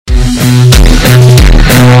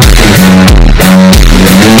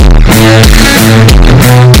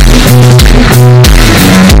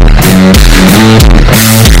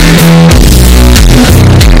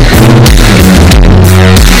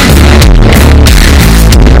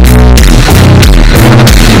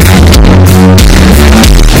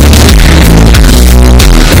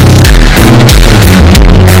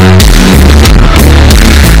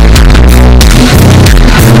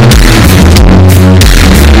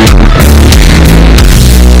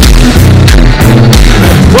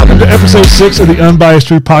episode 6 of the Unbiased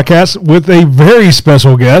Truth Podcast with a very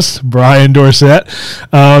special guest, Bryan Dorsett.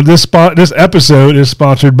 This episode is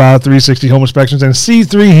sponsored by 360 Home Inspections and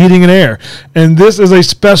C3 Heating and Air. And this is a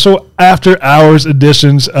special after-hours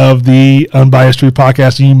editions of the Unbiased Truth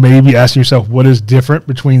Podcast. You may be asking yourself, what is different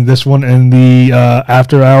between this one and the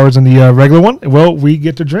after-hours and the regular one? Well, we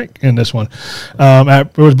get to drink in this one.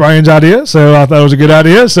 It was Bryan's idea, so I thought it was a good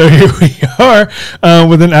idea. So here we are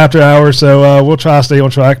with an after-hours. So we'll try to stay on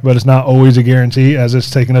track, but it's not always a guarantee, as it's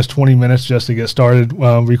taken us 20 minutes just to get started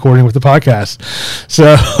recording with the podcast.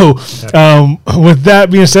 So with that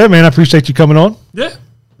being said, man, I appreciate you coming on. Yeah.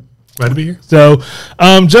 Glad to be here. So,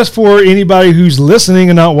 just for anybody who's listening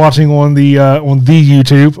and not watching on the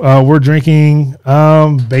YouTube, we're drinking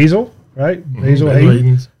Basil, right? Mm-hmm. Basil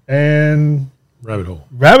Hayden's and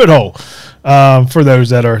Rabbit Hole. For those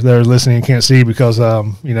that are listening and can't see, because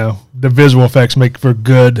the visual effects make for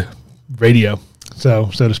good radio, so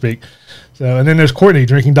to speak. So, and then there's Courtney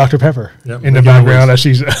drinking Dr. Pepper in the background as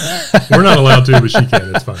she's. We're not allowed to, but she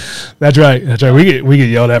can. It's fine. That's right. We get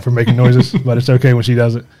yelled at for making noises, but it's okay when she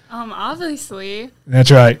does it. Obviously. That's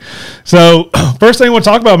right. So, first thing we'll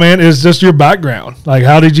talk about, man, is just your background. Like,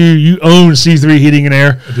 how did you own C3 Heating and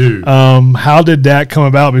Air? I do. How did that come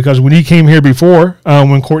about? Because when you came here before,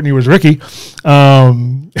 when Courtney was Ricky,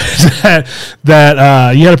 that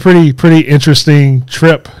you had a pretty interesting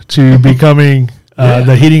trip to becoming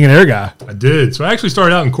the heating and air guy. I did. So I actually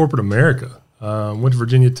started out in corporate America. Went to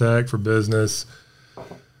Virginia Tech for business.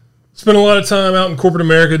 Spent a lot of time out in corporate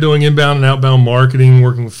America doing inbound and outbound marketing,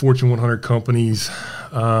 working with Fortune 100 companies,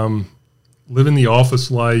 living the office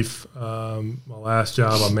life. My last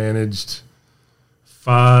job, I managed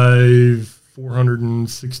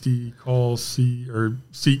 460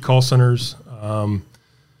 seat call centers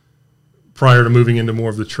prior to moving into more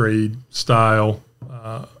of the trade style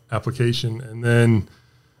application. And then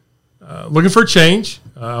looking for a change.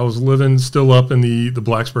 I was living still up in the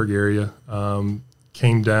Blacksburg area.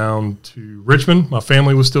 Came down to Richmond. My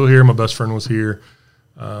family was still here. My best friend was here.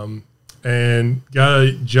 And got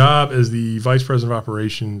a job as the vice president of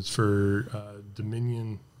operations for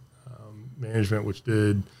Dominion Management, which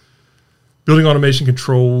did building automation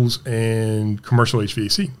controls and commercial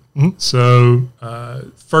HVAC. Mm-hmm. So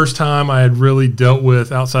first time I had really dealt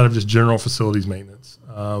with, outside of just general facilities maintenance,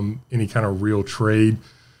 any kind of real trade.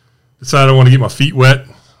 Decided I want to get my feet wet.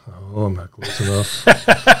 Oh, I'm not close enough.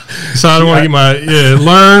 Decided I want to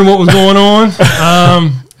learn what was going on.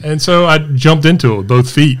 And so I jumped into it with both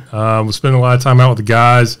feet. Was spending a lot of time out with the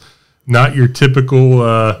guys. Not your typical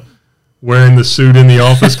wearing the suit in the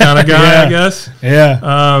office kind of guy, I guess. Yeah.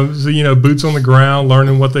 So, boots on the ground,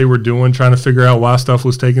 learning what they were doing, trying to figure out why stuff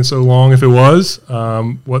was taking so long, if it was,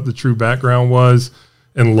 what the true background was,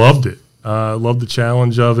 and loved it. Loved the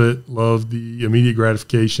challenge of it. Loved the immediate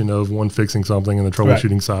gratification of one, fixing something and the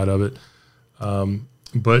troubleshooting side of it.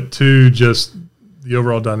 But two, just the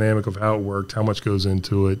overall dynamic of how it worked, how much goes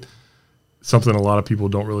into it. Something a lot of people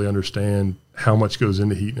don't really understand, how much goes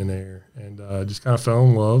into heating and air. And just kind of fell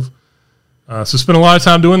in love. So spent a lot of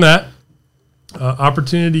time doing that.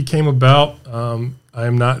 Opportunity came about. I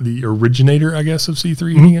am not the originator, I guess, of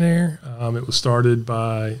C3 Heating and Air. It was started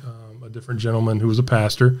by a different gentleman who was a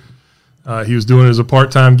pastor. He was doing it as a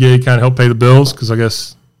part-time gig, kind of help pay the bills, because I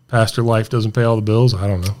guess pastor life doesn't pay all the bills. I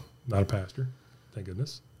don't know. Not a pastor. Thank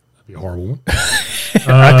goodness. That'd be a horrible one.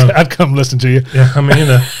 I'd come listen to you. Yeah, I mean,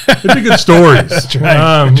 it'd be good stories. That's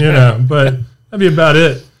right. But that'd be about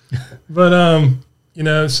it. But,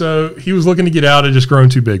 so he was looking to get out. It just grown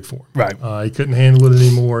too big for him. Right. He couldn't handle it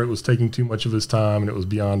anymore. It was taking too much of his time, and it was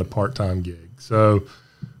beyond a part-time gig. So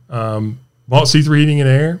bought C3 Heating and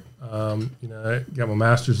Air. I got my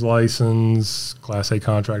master's license, Class A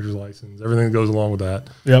contractor's license, everything that goes along with that.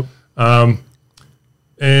 Yep.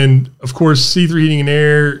 And of course, C3 Heating and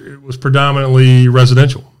Air, it was predominantly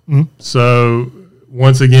residential. Mm-hmm. So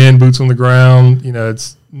once again, boots on the ground.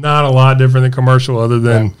 It's not a lot different than commercial, other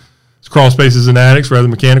than it's crawl spaces and attics rather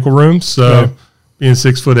than mechanical rooms. So being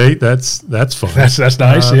 6'8", that's fun. That's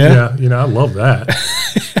nice. Yeah. I love that.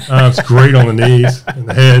 It's great on the knees and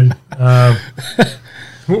the head.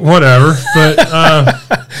 Whatever, but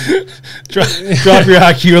drop your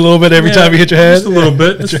IQ a little bit every time you hit your head. Just a little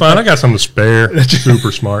bit. It's fine. I got something to spare.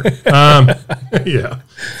 Super smart. Yeah.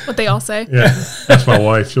 That's what they all say. Yeah. That's my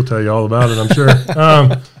wife. She'll tell you all about it, I'm sure.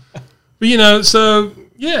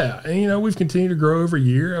 And we've continued to grow every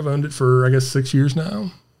year. I've owned it for, I guess, 6 years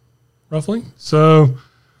now, roughly. So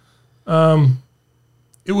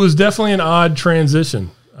it was definitely an odd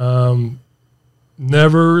transition.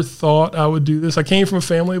 Never thought I would do this. I came from a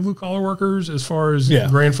family of blue-collar workers as far as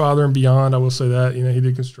grandfather and beyond. I will say that. He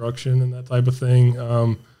did construction and that type of thing.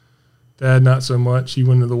 Dad, not so much. He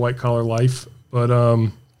went into the white collar life, but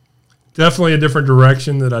definitely a different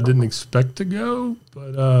direction that I didn't expect to go.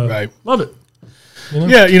 But love it. You know?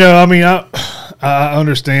 Yeah, I mean, I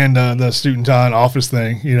understand the student time office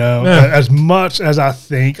thing. As much as I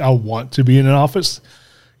think I want to be in an office,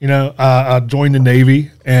 I joined the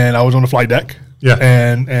Navy and I was on the flight deck. Yeah,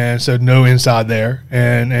 and so no inside there,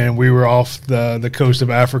 and we were off the coast of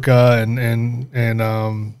Africa and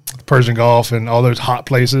Persian Gulf and all those hot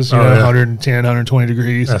places, 110, 120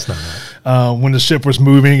 degrees. That's not right. When the ship was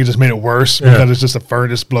moving, it just made it worse because it's just a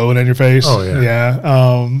furnace blowing in your face. Oh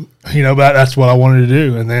yeah, yeah. But that's what I wanted to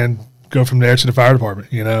do, and then go from there to the fire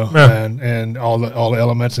department, and all the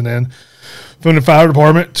elements, and then from the fire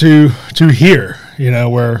department to here,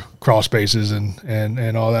 where crawl spaces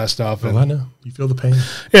and all that stuff. I know. You feel the pain.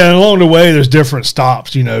 Yeah, and along the way, there's different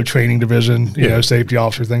stops, training division, safety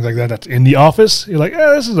officer, things like that. That's in the office. You're like,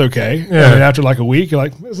 this is okay. Yeah. And after like a week, you're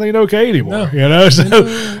like, this ain't okay anymore. No.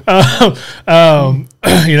 So,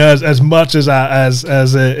 as much as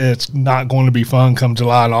it's not going to be fun come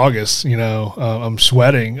July and August, I'm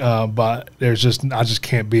sweating, but I just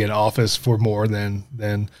can't be in office for more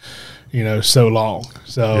than so long.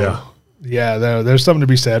 So there's something to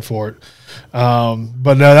be said for it.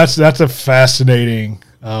 But no, that's a fascinating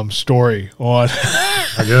story on.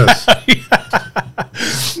 I guess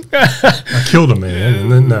I killed a man,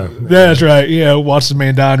 and then no. That's right. Yeah, watch the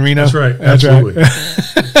man die in Reno. That's right. That's Absolutely. right.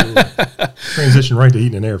 Absolutely. Transition right to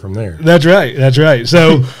heating and air from there. That's right.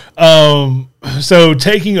 So, so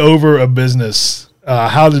taking over a business,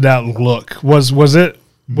 how did that look? Was it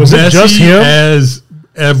just him? As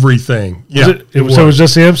everything. So it was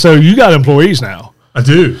just him. So you got employees now. I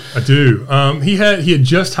do. He had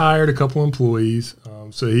just hired a couple employees.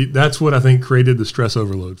 So that's what I think created the stress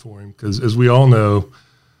overload for him. Because as we all know,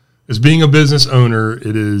 as being a business owner,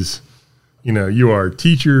 it is, you are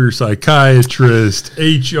teacher, psychiatrist,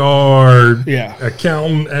 HR,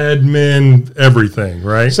 accountant, admin, everything,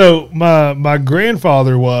 right? So my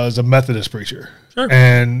grandfather was a Methodist preacher. Sure.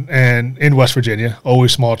 And in West Virginia,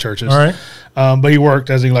 always small churches. All right. But he worked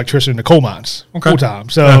as an electrician in the coal mines full time.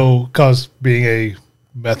 So, because being a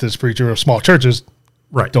Methodist preacher of small churches,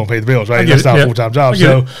 don't pay the bills, right? That's not a full time job.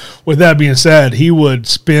 So, with that being said, he would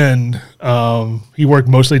spend. He worked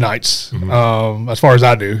mostly nights, as far as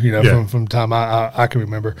I do. From time I can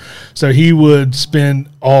remember. So he would spend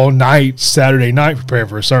all night Saturday night preparing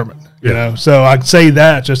for a sermon. So I'd say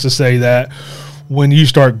that just to say that. When you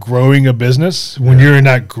start growing a business, when you're in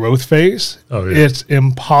that growth phase, it's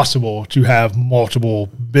impossible to have multiple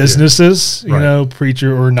businesses,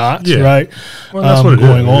 preacher or not, right? Well, that's what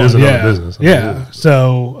going on. It is another business.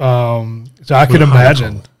 So I can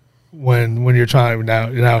imagine when you're trying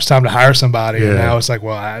now it's time to hire somebody, and now it's like,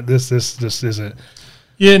 well, this isn't.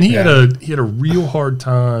 Yeah, and he had a real hard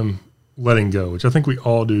time letting go, which I think we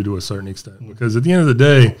all do to a certain extent, because at the end of the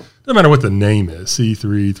day, it doesn't matter what the name is, C3,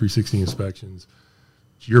 360 Inspections.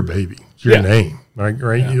 It's your baby. It's your name, right?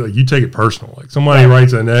 Yeah. You take it personal. Like somebody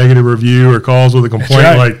writes a negative review or calls with a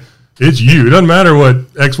complaint, like it's you. It doesn't matter what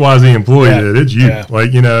XYZ employee did. It's you.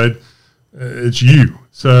 Yeah. It's you.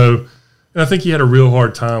 So, and I think he had a real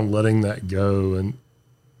hard time letting that go. And,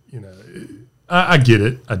 I get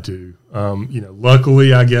it. I do.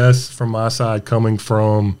 Luckily, I guess from my side, coming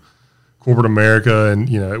from corporate America, and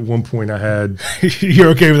at one point I had you're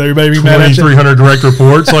okay with everybody being mad at you? 2,300 direct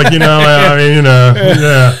reports. I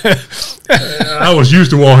was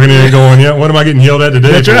used to walking in and going, what am I getting yelled at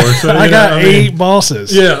today for? Right. So, I got 8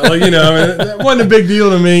 bosses. Yeah, that wasn't a big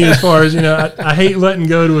deal to me as far as I hate letting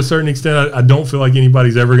go to a certain extent. I don't feel like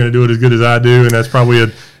anybody's ever going to do it as good as I do, and that's probably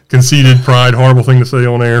a conceited pride, horrible thing to say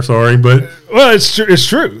on air. Sorry, but it's true. It's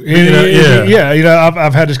true.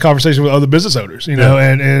 I've had this conversation with other business owners.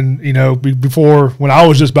 Before when I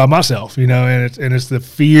was just by myself. And it's the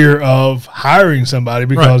fear of hiring somebody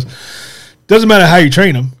because it doesn't matter how you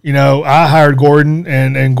train them. I hired Gordon,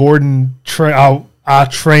 and Gordon I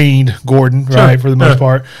trained Gordon for the most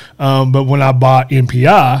part. But when I bought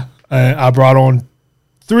MPI, I brought on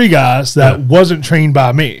 3 guys that wasn't trained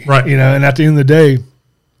by me. Right. And at the end of the day.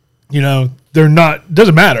 They're not,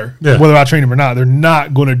 doesn't matter whether I train them or not, they're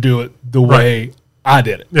not going to do it the way I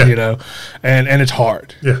did it, and it's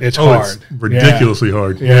hard. Yeah. It's hard. It's ridiculously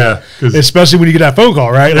hard. Yeah. Especially when you get that phone call,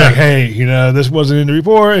 right? Like, hey, this wasn't in the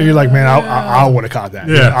report. And you're like, man, I would have caught that.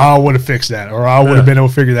 Yeah. I would have fixed that, or I would have been able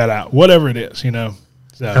to figure that out. Whatever it is, So.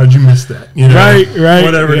 How'd you miss that? Right.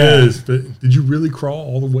 Whatever it is. But did you really crawl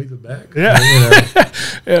all the way to the back? Yeah.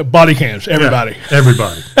 Body cams, everybody. Yeah,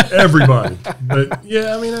 everybody. But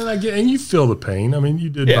and I get, and you feel the pain.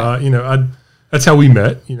 You did buy, that's how we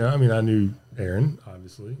met. I knew Aaron,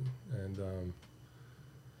 obviously. And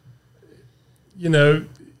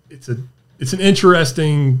it's an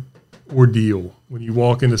interesting ordeal when you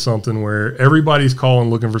walk into something where everybody's calling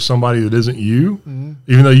looking for somebody that isn't you,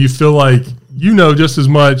 even though you feel like you know just as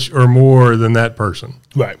much or more than that person.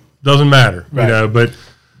 Right. Doesn't matter, Right. but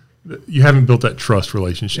you haven't built that trust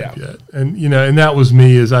relationship yet. And, and that was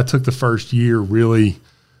me as I took the first year, really,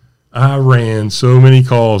 I ran so many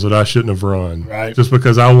calls that I shouldn't have run. Right. Just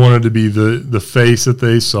because I wanted to be the face that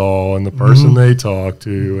they saw and the person they talked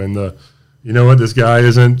to and you know what, this guy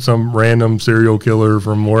isn't some random serial killer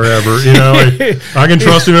from wherever, I can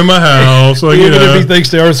trust him in my house. Like, even if he thinks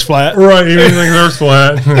the earth's flat. Right, even if he thinks the earth's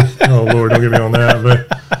flat. Oh, Lord, don't get me on that. But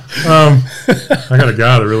I got a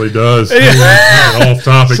guy that really does.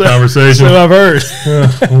 Off-topic conversation. So I've heard.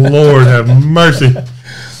 Lord have mercy.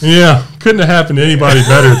 Yeah, couldn't have happened to anybody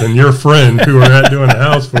better than your friend who we're at doing the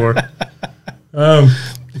house for.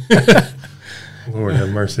 Lord have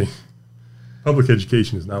mercy. Public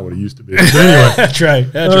education is not what it used to be. But anyway. That's right.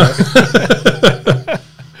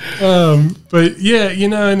 But yeah,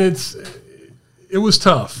 and it was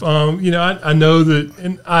tough. I know that,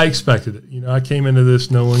 and I expected it. I came into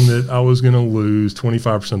this knowing that I was going to lose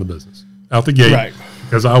 25% of the business out the gate. Right.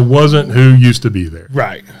 Because I wasn't who used to be there.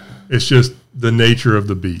 Right. It's just the nature of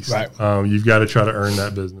the beast. Right. You've got to try to earn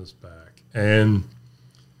that business back. And,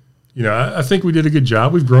 I think we did a good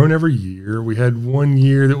job. We've grown every year. We had 1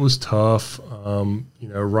 year that was tough.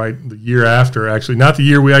 Right the year after, actually, not the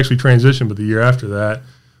year we actually transitioned, but the year after that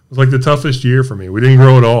was like the toughest year for me. We didn't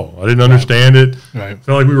grow at all. I didn't understand it. Right.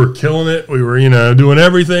 Felt like we were killing it. We were, doing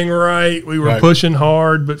everything right. We were pushing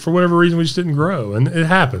hard, but for whatever reason, we just didn't grow. And it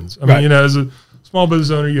happens. I mean, as a small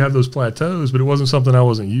business owner, you have those plateaus, but it wasn't something I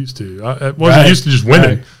wasn't used to. I wasn't used to just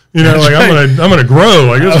winning. Right. I'm gonna grow.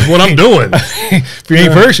 Like, this is what I'm doing. If you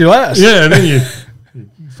ain't first, you're last. Yeah, and then you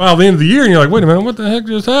file the end of the year, and you're like, wait a minute, what the heck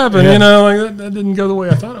just happened? Yeah. That didn't go the way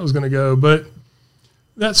I thought it was going to go. But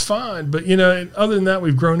that's fine. But other than that,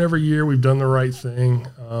 we've grown every year. We've done the right thing.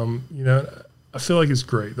 I feel like it's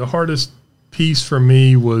great. The hardest piece for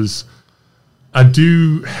me was I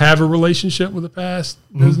do have a relationship with a past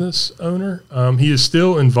business owner. He is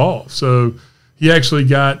still involved, so he actually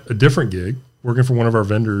got a different gig working for one of our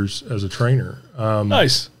vendors as a trainer.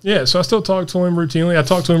 Nice. Yeah, so I still talk to him routinely. I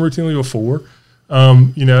talked to him routinely before.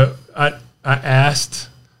 I asked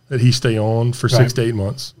that he stay on for 6 to 8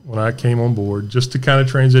 months when I came on board, just to kind of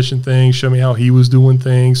transition things, show me how he was doing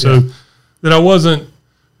things, so that I wasn't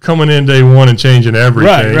coming in day one and changing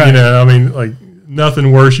everything. Right.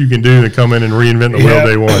 Nothing worse you can do than come in and reinvent the wheel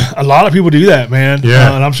day one. A lot of people do that, man.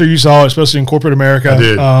 Yeah. And I'm sure you saw it, especially in corporate America. I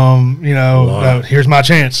did. Here's my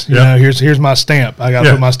chance. Here's my stamp. I got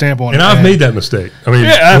to put my stamp on it. And I've made that mistake. I mean,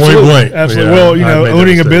 absolutely. point blank. Absolutely. Well,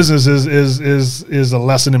 owning a business is a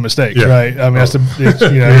lesson in mistakes, right? I mean,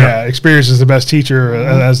 experience is the best teacher,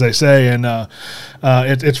 as they say. And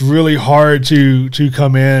it's really hard to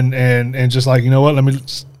come in and just like,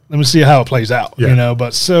 let me see how it plays out,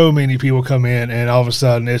 but so many people come in and all of a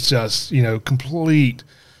sudden it's just, complete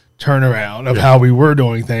turnaround of how we were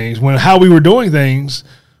doing things, when how we were doing things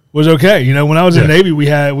was okay. When I was in the Navy, we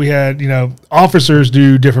had officers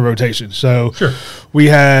do different rotations. So we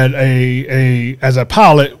had as a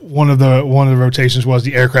pilot, one of the rotations was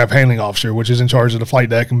the aircraft handling officer, which is in charge of the flight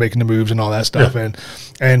deck and making the moves and all that stuff. Yeah.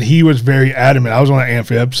 And he was very adamant. I was on an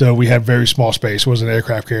amphib, so we had very small space. It was an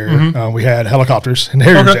aircraft carrier. We had helicopters and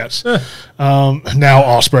Harrier jets. Now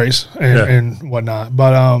Ospreys and whatnot.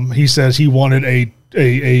 But he says he wanted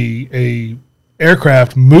a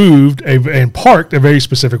aircraft moved and parked a very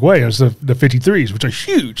specific way. It was the 53s, which are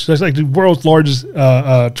huge. That's like the world's largest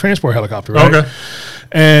transport helicopter, right? Okay.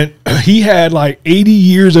 And he had like 80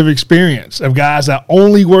 years of experience of guys that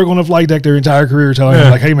only work on the flight deck their entire career telling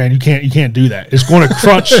him, like, hey, man, you can't do that. It's going to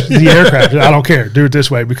crunch the aircraft. I don't care. Do it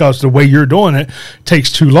this way, because the way you're doing it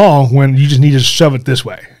takes too long when you just need to shove it this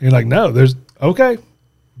way. And you're like, no,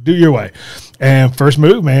 do your way. And first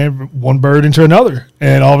move, man, one bird into another.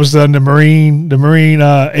 And all of a sudden the Marine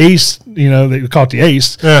ace, they call it the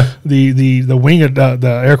ace, the wing of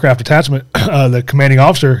the aircraft attachment, the commanding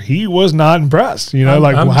officer, he was not impressed. I'm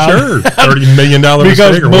sure $30 million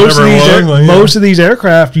because mistake most of these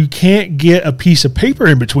aircraft, you can't get a piece of paper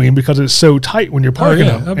in between because it's so tight when you're parking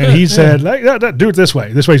them. And he said, do it this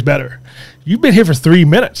way. This way's better. You've been here for 3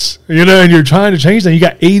 minutes, and you're trying to change that. You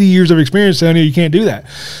got 80 years of experience telling you can't do that.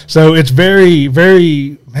 So it's very,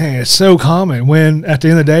 very, man, it's so common when at the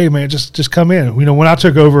end of the day, man, just come in. When I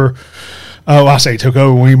took over,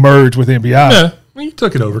 when we merged with MBI. Yeah, well, you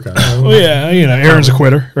took it over kind of. Well, yeah, Aaron's a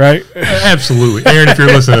quitter, right? Absolutely. Aaron, if you're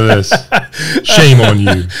listening to this, shame on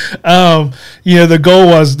you. The goal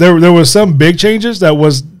was, there was some big changes that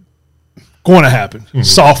was going to happen.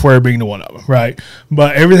 Software being the one of them, right?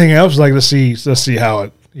 But everything else, like let's see how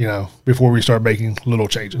it, before we start making little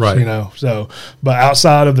changes, right. So, but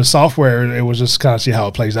outside of the software, it was just kind of see how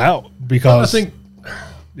it plays out because I think,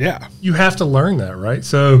 you have to learn that, right?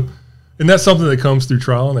 So, and that's something that comes through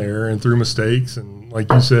trial and error and through mistakes. And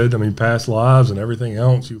like you said, I mean, past lives and everything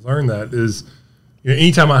else, you learn that is,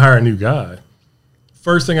 anytime I hire a new guy,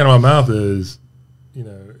 first thing out of my mouth is,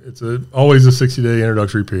 it's always a 60-day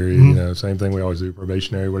introductory period, same thing we always do,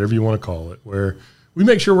 probationary, whatever you want to call it, where we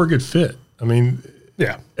make sure we're a good fit. I mean,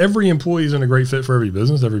 every employee isn't a great fit for every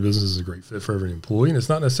business. Every business is a great fit for every employee. And it's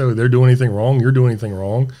not necessarily they're doing anything wrong, you're doing anything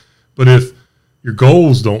wrong. But if your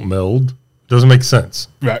goals don't meld, it doesn't make sense.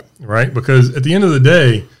 Right? Because at the end of the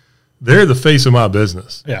day, they're the face of my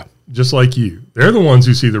business. Yeah. Just like you. They're the ones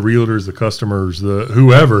who see the realtors, the customers, the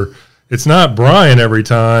whoever. It's not Brian every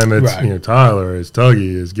time. It's Tyler, it's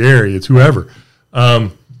Tuggy, it's Gary, it's whoever.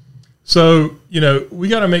 So, we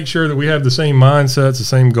got to make sure that we have the same mindsets, the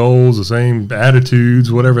same goals, the same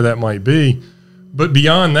attitudes, whatever that might be. But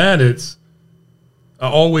beyond that, I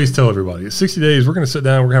always tell everybody, at 60 days, we're going to sit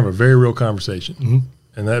down, we're going to have a very real conversation.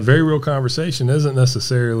 And that very real conversation isn't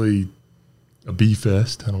necessarily a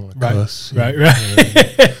B-fest. I don't want to cuss. Right.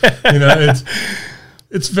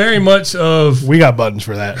 It's very much of... We got buttons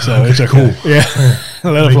for that, so it's cool. Yeah.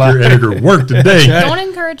 Let it fly. Your editor work today. Don't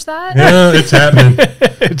encourage that. Yeah, it's happening.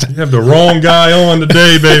 You have the wrong guy on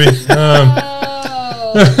today, baby.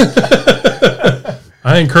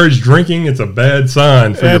 I encourage drinking. It's a bad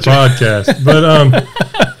sign for your podcast. But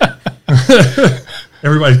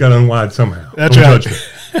everybody's got to unwind somehow. That's right.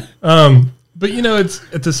 But, it's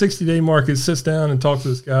at the 60-day mark, it sits down and talks to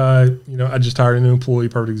this guy. I just hired a new employee.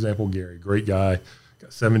 Perfect example, Gary. Great guy.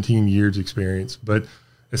 Got 17 years experience. But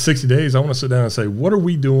at 60 days, I want to sit down and say, what are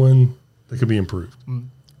we doing that could be improved?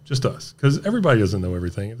 Just us. Because everybody doesn't know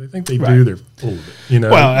everything. If they think they do, they're full of it.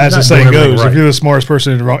 Well, as the saying goes, if you're the smartest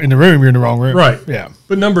person in the room, you're in the wrong room. Right. Yeah.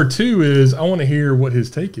 But number two is I want to hear what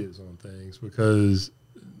his take is on things, because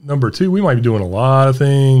number two, we might be doing a lot of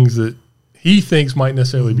things that he thinks might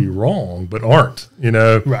necessarily be wrong, but aren't,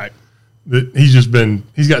 Right. That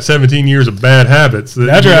he's got 17 years of bad habits that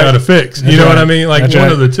That's you right. got to fix. That's you know right. what I mean? Like That's one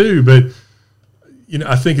right. of the two, but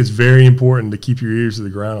I think it's very important to keep your ears to the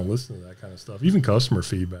ground and listen to that kind of stuff. Even customer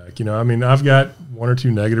feedback. I've got one or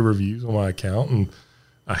two negative reviews on my account, and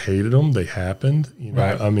I hated them. They happened.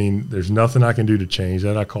 Right. I mean, there's nothing I can do to change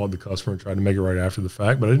that. I called the customer and tried to make it right after the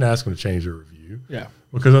fact, but I didn't ask them to change their review. Yeah.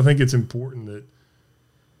 Because I think it's important that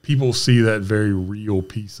people see that very real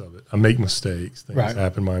piece of it. I make mistakes. Things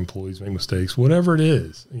happen. My employees make mistakes. Whatever it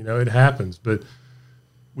is, it happens. But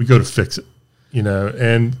we go to fix it,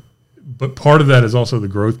 But part of that is also the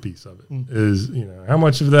growth piece of it. Is how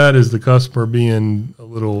much of that is the customer being a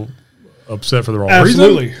little upset for the wrong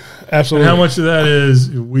reason? Absolutely. And how much of that is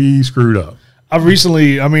we screwed up? I've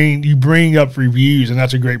recently, you bring up reviews, and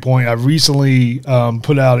that's a great point. I've recently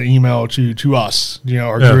put out an email to us,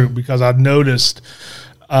 our group, because I've noticed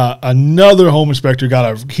another home inspector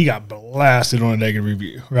got blasted on a negative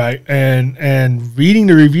review, right? And reading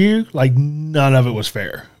the review, like none of it was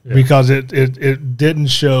fair. Yeah. Because it didn't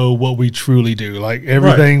show what we truly do. Like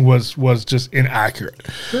everything was just inaccurate.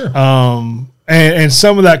 Sure. And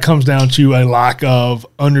some of that comes down to a lack of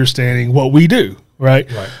understanding what we do, right?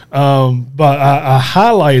 But I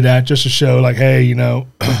highlight that just to show, like, hey,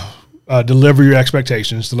 deliver your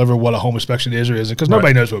expectations, deliver what a home inspection is or isn't, because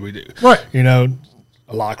nobody knows what we do. Right.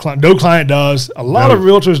 A lot of no client does. A lot of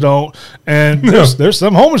realtors don't, and there's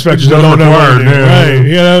some home inspectors that don't know what to do,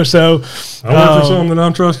 right? So I work for someone that I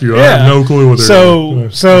don't trust you. I have no clue what they're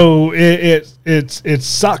doing. So it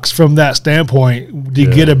sucks from that standpoint to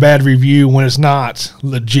get a bad review when it's not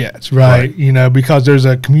legit, right? Because there's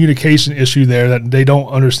a communication issue there that they don't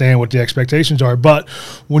understand what the expectations are. But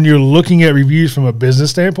when you're looking at reviews from a business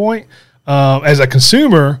standpoint, as a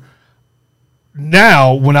consumer.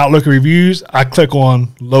 Now, when I look at reviews, I click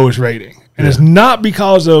on lowest rating. And it's not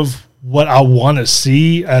because of what I want to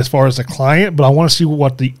see as far as the client, but I want to see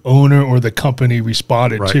what the owner or the company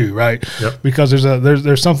responded to, right? Yep. Because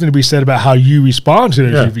there's something to be said about how you respond to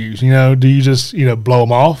those reviews. Do you just blow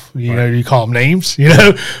them off? Do you call them names?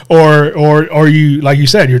 Or you, like you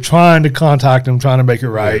said, you're trying to contact them, trying to make it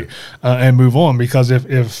right, and move on. Because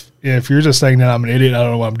if you're just saying that I'm an idiot, I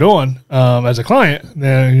don't know what I'm doing as a client,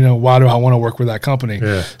 then why do I want to work with that company?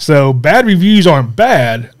 Yeah. So bad reviews aren't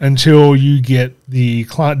bad until you get the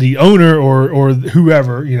client, the owner, or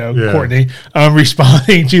whoever, Courtney,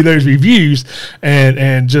 responding to those reviews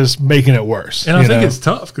and just making it worse. And I think it's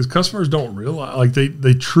tough because customers don't realize, like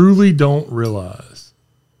they truly don't realize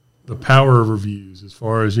the power of reviews. As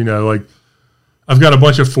far as I've got a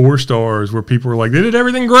bunch of 4 stars where people are like, they did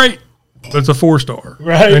everything great, but it's a 4-star.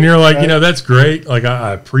 Right. And you're like, right. That's great. Like,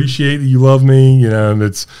 I appreciate that you love me, and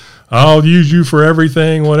it's, I'll use you for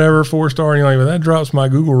everything, whatever, 4-star. And you're like, well, that drops my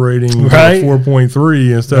Google rating right. to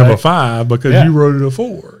 4.3 instead of a 5 because you wrote it a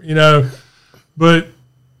 4, But,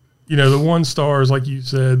 the 1 stars, like you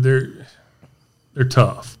said, they're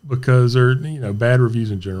tough because they're, bad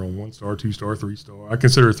reviews in general, 1 star, 2 star, 3 star. I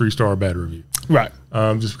consider a 3-star a bad review. Right.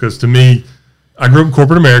 Just because to me, I grew up in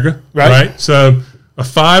corporate America. Right. So a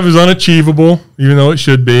 5 is unachievable, even though it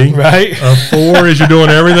should be. Right. A 4 is you're doing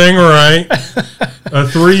everything right. A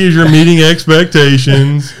 3 is you're meeting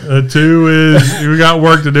expectations. A 2 is we got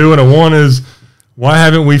work to do. And a 1 is, why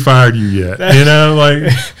haven't we fired you yet?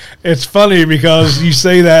 It's funny because you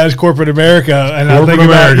say that as corporate America, and I think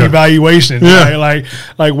about evaluation. Yeah. Right?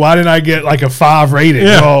 Like, why didn't I get like a 5 rating?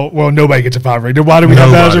 Yeah. Well, nobody gets a 5 rating. Why do we have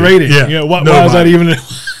that as a rating? Yeah. Why is that even?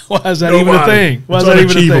 Why is that even a thing? Why is that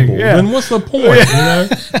even a thing? Yeah. Then what's the point?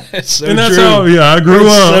 It's so and that's true. how I grew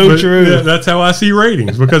up. So true. Yeah, that's how I see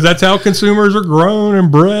ratings because that's how consumers are grown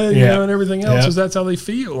and bred, and everything else is that's how they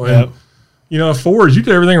feel. And a 4 is you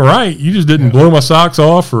did everything right. You just didn't blow my socks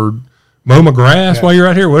off or mow my grass while you're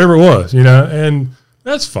out here, whatever it was, and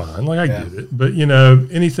that's fine. Like I get it, but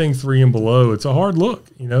anything 3 and below, it's a hard look.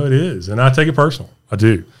 It is, and I take it personal. I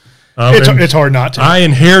do. It's hard not to. I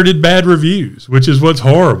inherited bad reviews, which is what's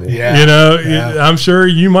horrible. Yeah. I'm sure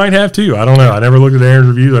you might have too. I don't know. I never looked at Aaron's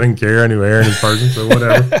reviews. I didn't care. I knew Aaron in person, so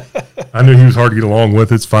whatever. I knew he was hard to get along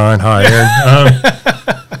with. It's fine. Hi, Aaron.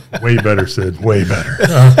 Way better, Sid. Way better.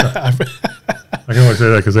 I can only say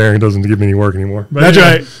that because Aaron doesn't give me any work anymore. But that's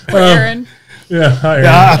right. Aaron. Yeah, hi, Aaron.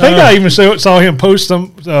 Yeah, I think I even saw him post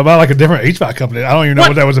some about like a different HVAC company. I don't even know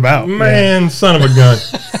what that was about. Man, son of a gun.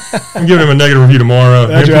 I'm giving him a negative review tomorrow.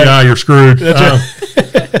 That's MPI, right. you're screwed. That's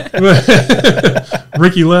right.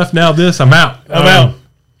 Ricky left, now this, I'm out. I'm out.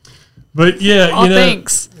 But yeah,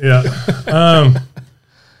 Thanks. Yeah.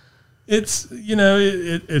 It's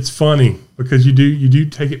it's funny because you do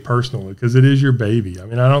take it personally because it is your baby. I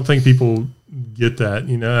mean, I don't think people get that.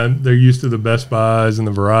 They're used to the Best Buys and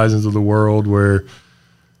the Verizons of the world where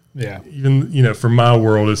even for my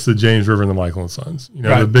world it's the James River and the Michael and Sons.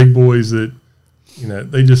 The big boys that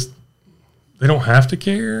they don't have to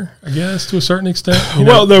care, I guess, to a certain extent.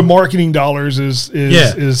 Well, their marketing dollars is such,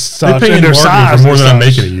 they pay and their size for more than I'm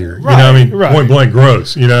such. making a year. Right, Point blank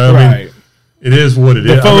gross. I mean, it is what it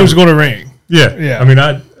is. The phone's going to ring. Yeah. I mean,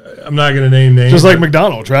 I'm not going to name names. Just like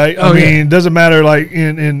McDonald's, right? I mean, it doesn't matter. Like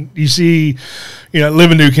in you see,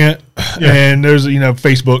 live in New Kent, and there's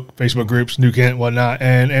Facebook groups, New Kent, and whatnot,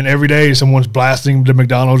 and every day someone's blasting the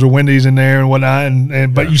McDonald's or Wendy's in there and whatnot,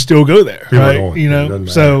 and but you still go there, People right?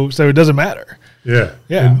 So it doesn't matter. Yeah.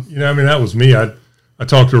 Yeah. And, I mean, that was me. I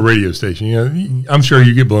talked to a radio station. I'm sure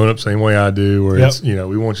you get blown up the same way I do, where it's,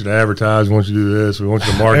 we want you to advertise, we want you to do this, we want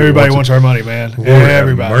you to market. Everybody wants our money, man. Lord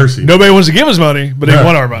Everybody. mercy. Nobody wants to give us money, but they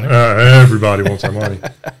want our money. Everybody wants our money.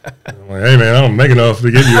 I'm like, hey, man, I don't make enough to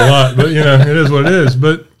give you a lot, but, it is what it is.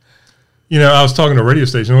 But, I was talking to a radio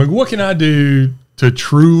station. I'm like, what can I do to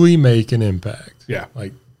truly make an impact? Yeah.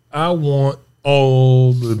 Like, I want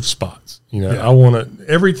all the spots. I want to,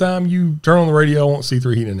 every time you turn on the radio, I want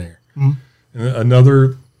C3 Heating and Air. Mm-hmm. And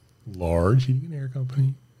another large heating and air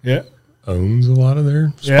company owns a lot of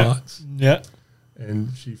their spots. Yeah. And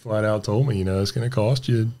she flat out told me, it's going to cost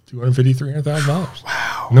you $250,000, $300,000.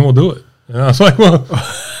 Wow. And then we'll do it. And I was like, well,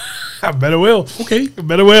 I bet it will. Okay. I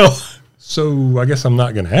bet it will. So I guess I'm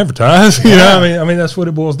not going to advertise. I mean, that's what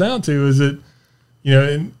it boils down to is that,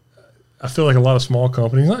 and I feel like a lot of small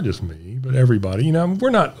companies, not just me, but everybody, we're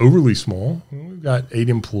not overly small. We've got 8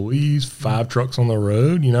 employees, 5 trucks on the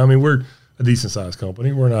road. We're a decent sized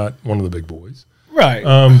company. We're not one of the big boys. Right.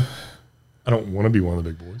 I don't want to be one of the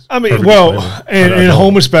big boys. I mean, and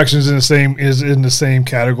home inspections is in the same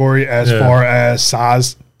category as far as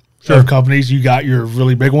size of companies. You got your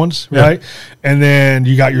really big ones, right? And then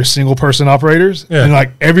you got your single person operators, and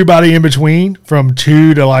like everybody in between from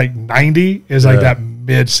 2 to like 90 is like that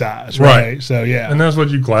mid size, right? So and that's what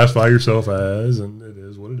you classify yourself as, and it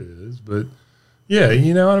is what it is. But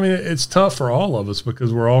it's tough for all of us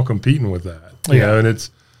because we're all competing with that. And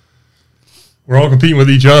we're all competing with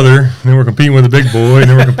each other, and then we're competing with a big boy, and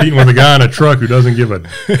then we're competing with a guy in a truck who doesn't give a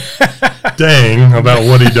dang about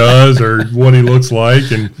what he does or what he looks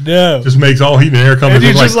like, and just makes all heating and air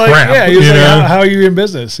companies look like crap. Yeah, he's like, how are you in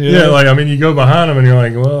business? You go behind him, and you're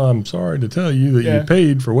like, well, I'm sorry to tell you that you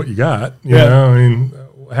paid for what you got. I mean,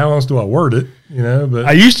 how else do I word it? But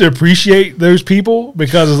I used to appreciate those people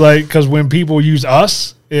because when people use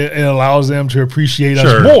us, it allows them to appreciate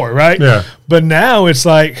us more, right? Yeah. But now it's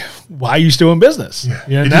like, why are you still in business?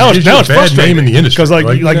 Yeah. Now it's bad frustrating name in the industry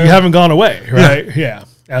because you haven't gone away, right? Yeah,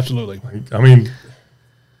 absolutely. I mean,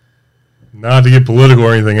 not to get political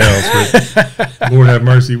or anything else, but Lord have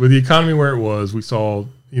mercy. With the economy where it was, we saw,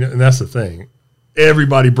 and that's the thing.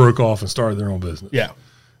 Everybody broke off and started their own business. Yeah.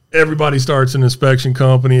 Everybody starts an inspection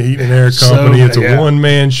company, a heating and air company. It's a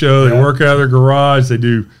one-man show. They work out of their garage. They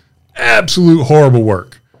do absolute horrible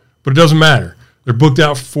work. But it doesn't matter. They're booked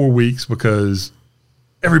out for 4 weeks because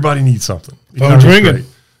everybody needs something. Phone's ringing.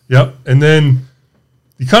 Yep. And then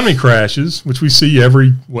the economy crashes, which we see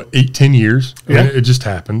every, 8-10 years. I mean, it just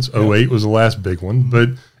happens. 08 was the last big one. But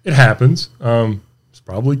it happens. It's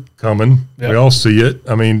probably coming. We all see it.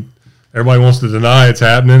 I mean, everybody wants to deny it's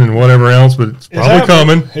happening and whatever else, but it's probably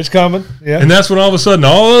coming. It's coming. Yeah. And that's when all of a sudden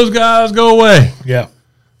all those guys go away. Yeah.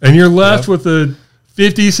 And you're left with the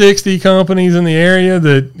 50, 60 companies in the area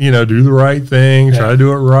that, do the right thing, try to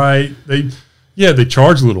do it right. They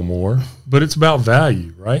charge a little more, but it's about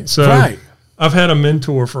value, right? So I've had a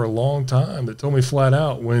mentor for a long time that told me flat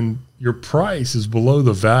out, when your price is below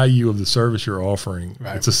the value of the service you're offering,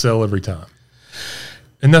 it's a sell every time.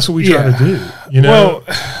 And that's what we try to do, Well,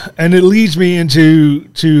 and it leads me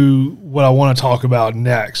into what I want to talk about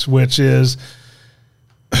next, which is,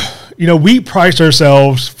 we priced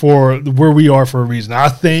ourselves for where we are for a reason. I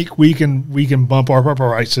think we can bump our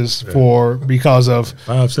prices because of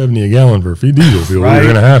 $5.70 a gallon for a diesel fuel. We're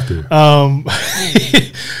going to have to.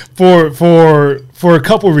 For a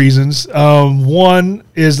couple reasons. One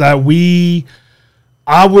is that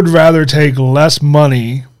I would rather take less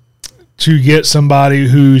money to get somebody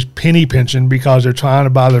who's penny pinching because they're trying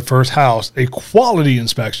to buy their first house a quality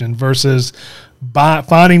inspection versus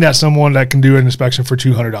finding that someone that can do an inspection for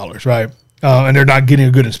 $200, right? And they're not getting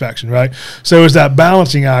a good inspection, right? So it's that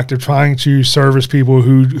balancing act of trying to service people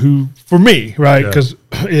who for me, right, because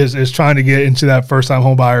is trying to get into that first time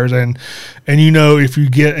home buyers, and if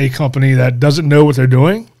you get a company that doesn't know what they're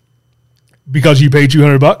doing because you paid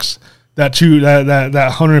 $200, that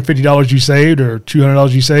 $150 you saved or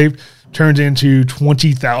 $200 you saved turns into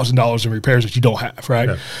 $20,000 in repairs that you don't have, right?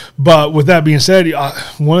 Yeah. But with that being said,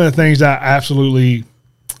 one of the things that absolutely,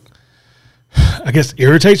 I guess,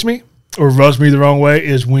 irritates me or rubs me the wrong way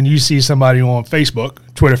is when you see somebody on Facebook,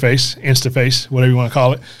 Twitter face, Insta face, whatever you want to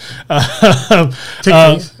call it,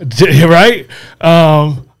 right?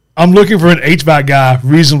 I'm looking for an HVAC guy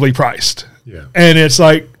reasonably priced. Yeah. And it's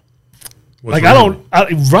like, what's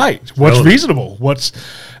what's reasonable?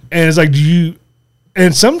 And it's like,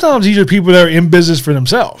 and sometimes these are people that are in business for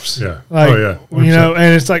themselves. Yeah.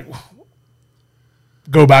 And it's like,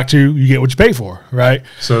 go back to, you get what you pay for, right?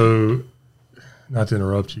 So, not to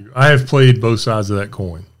interrupt you, I have played both sides of that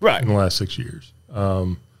coin in the last 6 years.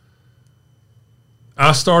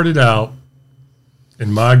 I started out,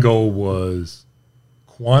 and my goal was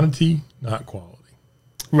quantity, not quality.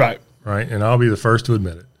 Right. And I'll be the first to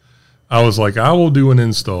admit it. I was like, I will do an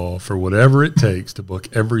install for whatever it takes to book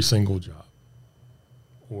every single job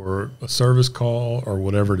or a service call or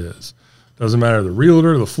whatever it is. Doesn't matter, the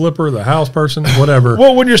realtor, the flipper, the house person, whatever.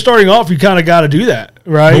 Well, when you're starting off, you kind of got to do that,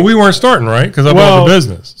 right? But we weren't starting, right? Because I bought the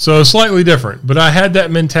business. So it's slightly different. But I had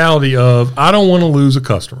that mentality of, I don't want to lose a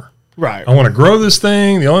customer. Right. I want to grow this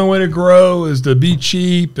thing. The only way to grow is to be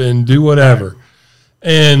cheap and do whatever. Right.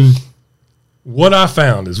 And what I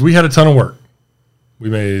found is we had a ton of work. We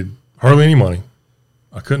made hardly any money.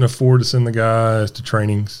 I couldn't afford to send the guys to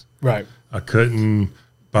trainings. Right. I couldn't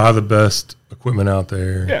buy the best equipment out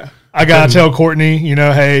there. Yeah. I got to tell Courtney,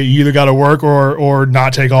 hey, you either got to work or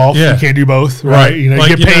not take off. Yeah. You can't do both, right?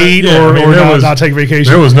 Get paid or not take vacation.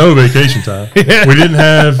 There was no vacation time. We didn't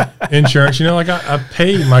have insurance. I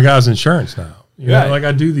pay my guys insurance now.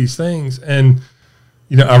 I do these things. And,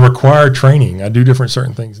 I require training. I do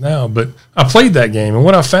certain things now. But I played that game. And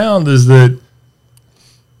what I found is that,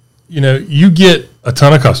 you get a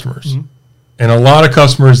ton of customers. Mm-hmm. And a lot of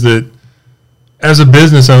customers that, as a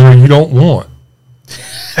business owner, you don't want.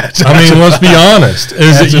 Let's be honest,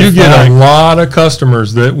 is that you get a lot of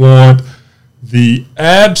customers that want the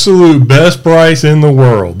absolute best price in the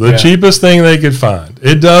world, the cheapest thing they could find.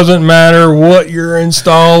 It doesn't matter what you're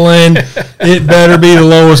installing. It better be the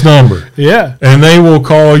lowest number. Yeah. And they will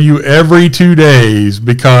call you every 2 days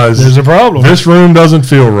because there's a problem. This room doesn't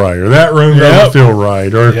feel right, or that room doesn't feel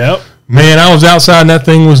right, or man, I was outside and that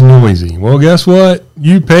thing was noisy. Well, guess what?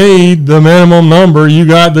 You paid the minimum number. You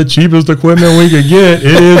got the cheapest equipment we could get.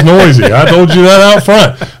 It is noisy. I told you that out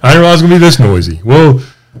front. I didn't realize it was going to be this noisy. Well,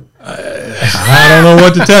 I don't know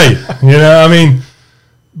what to tell you.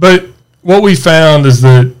 But what we found is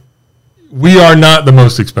that we are not the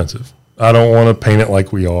most expensive. I don't want to paint it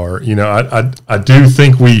like we are. You know, I do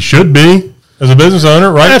think we should be as a business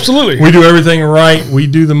owner, right? Absolutely. We do everything right. We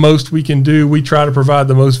do the most we can do. We try to provide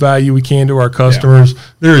the most value we can to our customers. Yeah.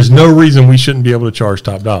 There is no reason we shouldn't be able to charge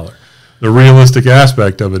top dollar. The realistic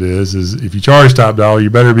aspect of it is if you charge top dollar,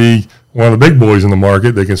 you better be one of the big boys in the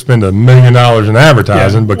market that can spend $1 million in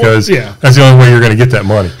advertising because that's the only way you're going to get that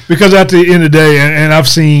money. Because at the end of the day, and I've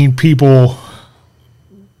seen people,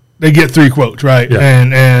 they get 3 quotes, right? Yeah.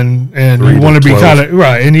 And you want to be kind of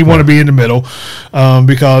right, and you want to be in the middle,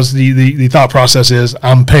 because the thought process is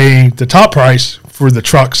I'm paying the top price for the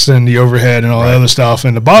trucks and the overhead and all that other stuff,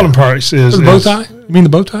 and the bottom price is the bow tie. You mean the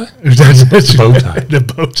bow tie? That's the bow tie. The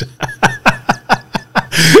bow tie.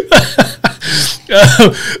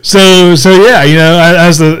 So yeah, you know,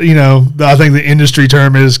 as I think the industry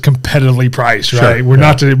term is competitively priced, right? Sure, we're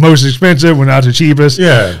not the most expensive, we're not the cheapest.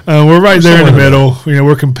 Yeah, we're right there in the middle. You know,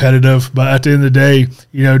 we're competitive, but at the end of the day,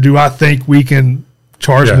 you know, do I think we can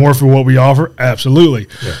charge more for what we offer? Absolutely.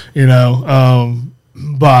 Yeah. You know,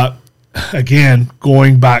 but again,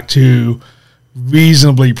 going back to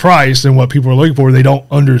reasonably priced and what people are looking for, they don't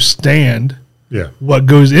understand what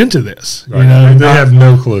goes into this. Right. You know, they have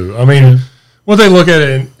no clue. I mean. What they look at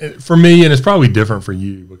it, and for me, and it's probably different for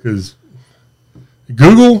you, because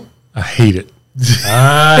Google, I hate it.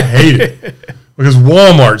 I hate it. Because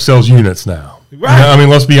Walmart sells units now. Right. You know, I mean,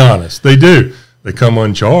 let's be honest. They do. They come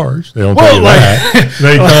uncharged. They don't tell you that.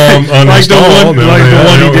 They come uninstalled.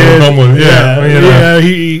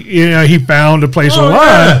 He found a place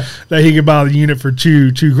online that he could buy the unit for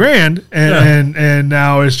 $2,000, and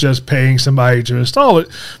now it's just paying somebody to install it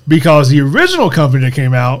because the original company that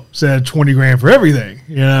came out said $20,000 for everything.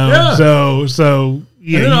 You know, so.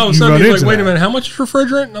 Yeah, and then all of a sudden he's like, wait a minute, how much is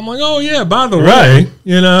refrigerant? And I'm like, oh yeah, by the way,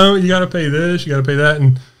 you know, you got to pay this, you got to pay that,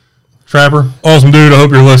 and Trapper, awesome dude. I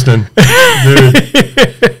hope you're listening,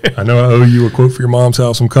 dude. I know I owe you a quote for your mom's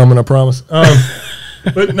house. I'm coming, I promise.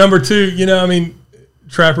 But number 2, you know, I mean,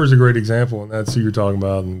 Trapper's a great example, and that's who you're talking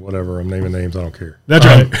about. And whatever, I'm naming names, I don't care. That's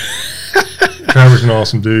right. Trapper's an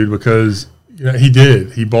awesome dude because you know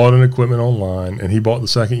he bought an equipment online, and he bought the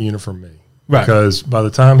second unit from me. Right. Because by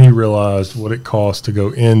the time he realized what it cost to go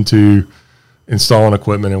into installing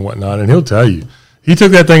equipment and whatnot, and he'll tell you. He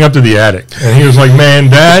took that thing up to the attic, and he was like,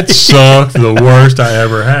 man, that sucked the worst I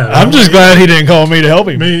ever had. I'm just glad he didn't call me to help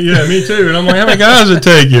him. Me too. And I'm like, how many guys did it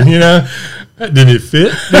take you? You know, did it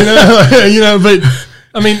fit? You know, but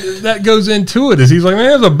I mean, that goes into it. Is he's like, man,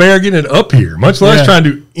 there's a bear getting it up here, much less trying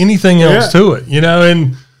to do anything else to it, you know?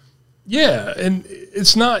 And and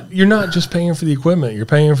it's not, you're not just paying for the equipment. You're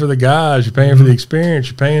paying for the guys. You're paying for the experience.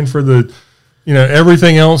 You're paying for the, you know,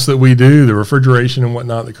 everything else that we do, the refrigeration and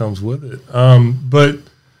whatnot that comes with it. But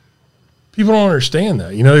people don't understand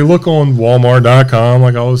that. You know, they look on Walmart.com,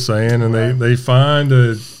 like I was saying, and they find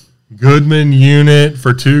a Goodman unit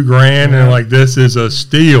for $2,000, and they're like, this is a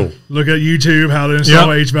steal. Look at YouTube, how to install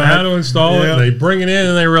HVAC. How to install it. And they bring it in,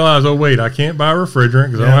 and they realize, oh, wait, I can't buy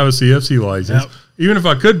refrigerant because I don't have a CFC license. Even if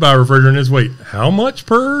I could buy refrigerant, it's, wait, how much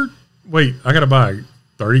per? Wait, I got to buy a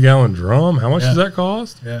 30-gallon drum. How much does that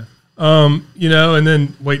cost? Yeah. You know, and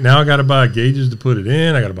then wait, now I got to buy gauges to put it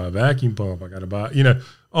in. I got to buy a vacuum pump. I got to buy, you know,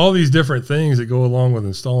 all these different things that go along with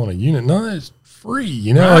installing a unit. None of that's free,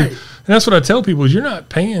 you know, like, and that's what I tell people is you're not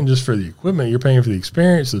paying just for the equipment. You're paying for the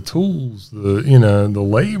experience, the tools, the, you know, the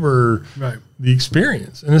labor, the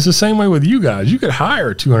experience. And it's the same way with you guys. You could hire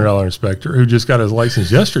a $200 inspector who just got his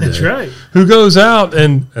license yesterday. That's right. Who goes out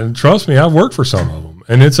and trust me, I've worked for some of them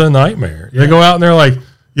and it's a nightmare. They go out and they're like,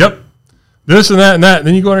 yep, this and that and that. And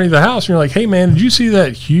then you go underneath the house and you're like, hey, man, did you see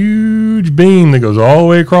that huge beam that goes all the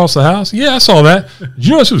way across the house? Yeah, I saw that. Did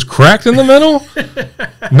you notice it was cracked in the middle?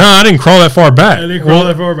 No, I didn't crawl that far back.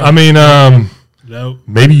 I mean, no.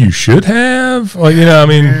 Maybe you should have. Like, you know, I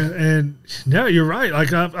mean. And no, you're right.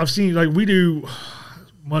 Like, I've seen, like, we do,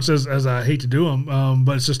 much as I hate to do them,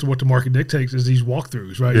 but it's just what the market dictates is these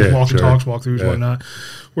walkthroughs, right? Yeah, these walkthroughs, whatnot,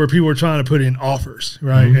 where people are trying to put in offers,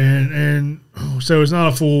 right? And so it's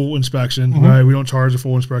not a full inspection, right? We don't charge a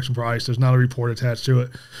full inspection price. There's not a report attached to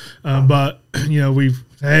it. But, you know,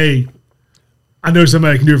 hey, I know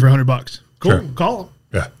somebody can do it for $100. Cool. Sure. Call them.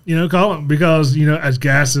 Yeah. You know, call them because, you know, as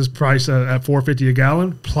gas is priced at $4.50 a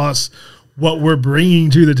gallon plus what we're bringing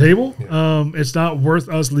to the table, it's not worth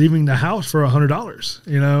us leaving the house for $100,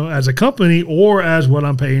 you know, as a company or as what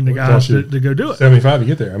I'm paying the guys to go do it. 75 to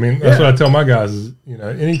get there. I mean, that's what I tell my guys is, you know,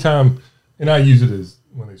 anytime, and I use it as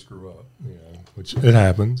when they screw up, you know, which it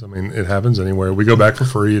happens. I mean, it happens anywhere. We go back for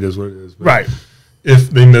free. It is what it is. But right. If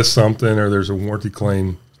they miss something or there's a warranty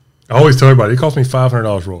claim, I always tell everybody, it cost me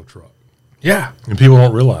 $500 to roll a truck. Yeah. And people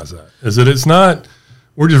don't realize that. Is that it's not,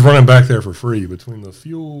 we're just running back there for free between the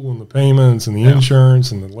fuel and the payments and the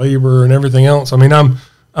insurance and the labor and everything else. I mean, I'm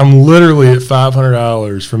literally at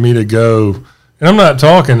 $500 for me to go. And I'm not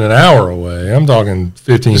talking an hour away. I'm talking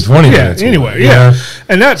 15, 20 minutes anyway, away. yeah.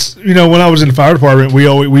 And that's, when I was in the fire department,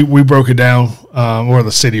 we broke it down, or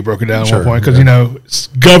the city broke it down at one point, because,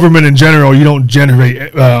 government in general, you don't generate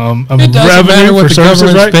it doesn't matter revenue what for the services,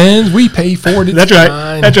 government right? spends. We pay for it. That's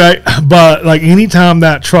right. That's right. But, like, anytime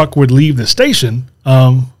that truck would leave the station,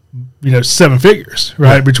 7 figures,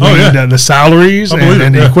 right? Yeah. Between the salaries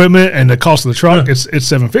and the equipment and the cost of the truck, it's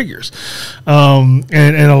 7 figures. And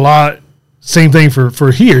a lot, same thing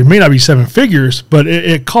for here. It may not be 7 figures, but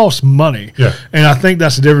it costs money. Yeah. And I think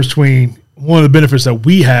that's the difference between one of the benefits that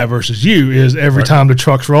we have versus you is every time the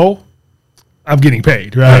trucks roll, I'm getting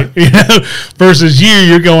paid, right? Versus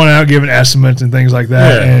you're going out giving estimates and things like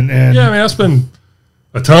that. Yeah. And I mean, I spend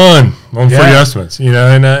a ton on free estimates,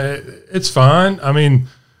 and it's fine. I mean,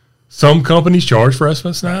 some companies charge for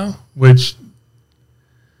estimates now, which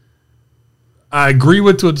I agree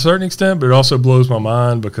with to a certain extent, but it also blows my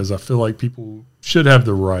mind because I feel like people should have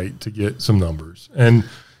the right to get some numbers. And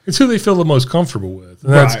it's who they feel the most comfortable with.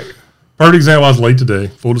 And that's perfect example. I was late today,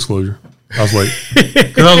 full disclosure. I was late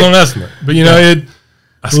because I was on an estimate. But,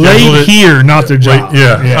 I scheduled late here, not their job.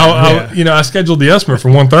 I scheduled the estimate for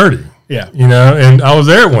 1:30. Yeah. And I was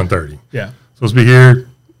there at 1:30. Yeah. Supposed to be here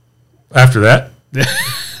after that.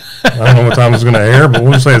 I don't know what time it's going to air, but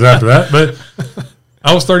we'll say it's after that. But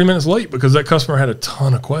I was 30 minutes late because that customer had a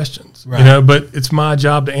ton of questions, but it's my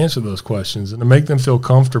job to answer those questions and to make them feel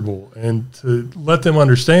comfortable and to let them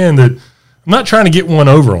understand that I'm not trying to get one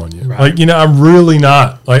over on you. Right. I'm really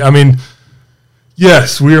not.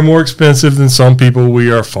 Yes, we are more expensive than some people.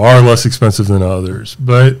 We are far less expensive than others.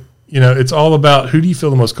 But, it's all about who do you feel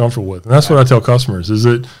the most comfortable with. And that's what I tell customers is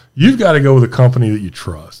that you've got to go with a company that you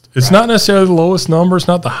trust. It's not necessarily the lowest number. It's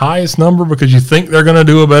not the highest number because you think they're going to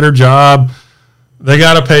do a better job. They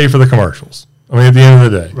got to pay for the commercials. I mean, at the end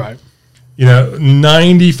of the day. Right.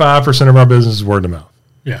 95% of our business is word of mouth.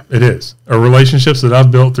 Yeah. It is. Or relationships that I've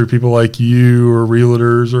built through people like you or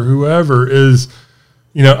realtors or whoever is,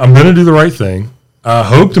 I'm going to do the right thing. I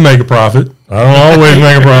hope to make a profit. I don't always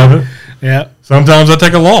make a profit. Yeah. Sometimes I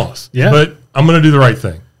take a loss. Yeah. But I'm going to do the right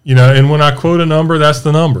thing. And when I quote a number, that's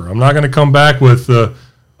the number. I'm not going to come back with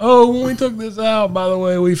when we took this out, by the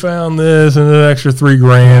way, we found this and an extra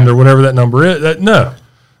 $3,000 or whatever that number is. No,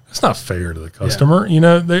 that's not fair to the customer.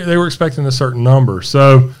 Yeah. They were expecting a certain number.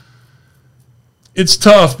 So it's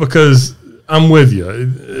tough because I'm with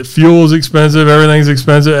you. Fuel is expensive. Everything's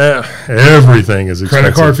expensive. Everything is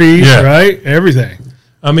expensive. Credit card fees, right? Everything.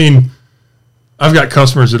 I mean, I've got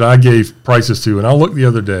customers that I gave prices to, and I looked the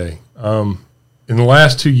other day. In the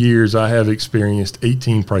last 2 years, I have experienced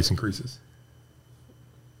 18 price increases.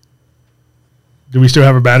 Do we still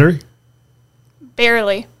have a battery?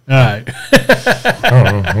 Barely. All right. I don't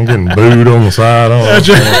know. I'm getting booed on the side.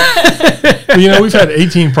 But, we've had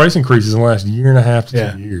 18 price increases in the last year and a half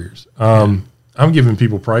to 2 years. I'm giving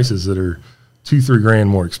people prices that are $2-3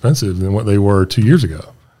 more expensive than what they were 2 years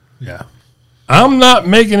ago. Yeah. I'm not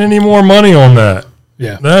making any more money on that.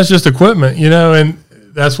 Yeah. That's just equipment, and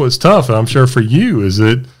that's what's tough. And I'm sure for you is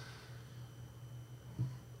that,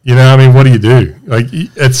 what do you do? Like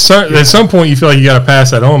at some point you feel like you got to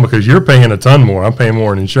pass that on because you're paying a ton more. I'm paying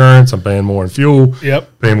more in insurance. I'm paying more in fuel.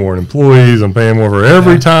 Yep. Paying more in employees. I'm paying more for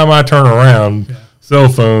every time I turn around, cell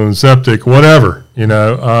phone, septic, whatever,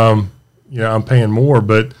 I'm paying more,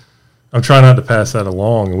 but I'm trying not to pass that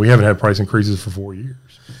along. And we haven't had price increases for 4 years.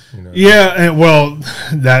 Yeah, and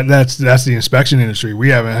that's the inspection industry. We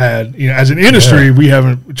haven't had, as an industry, we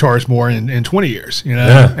haven't charged more in 20 years,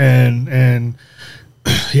 and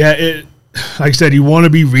like I said, you want to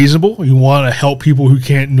be reasonable. You want to help people who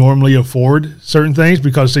can't normally afford certain things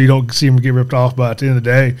so you don't see them get ripped off. But at the end of the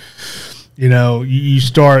day, you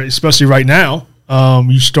start, especially right now,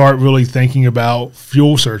 you start really thinking about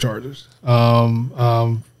fuel surcharges. And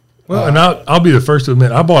I'll be the first to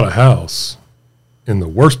admit, I bought a house in the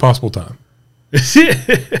worst possible time.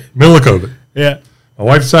 Middle of COVID. Yeah. My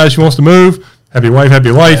wife decides she wants to move. Happy wife,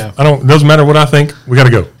 happy life. Yeah. It doesn't matter what I think. We got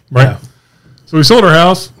to go. Right. Yeah. So we sold our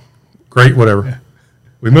house. Great, whatever. Yeah.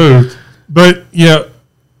 We moved. But, to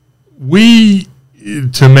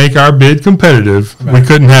make our bid competitive, we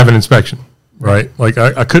couldn't have an inspection. Right. Like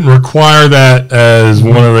I couldn't require that as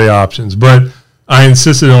one of the options, but I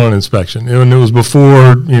insisted on an inspection. And it was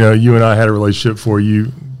before, you and I had a relationship before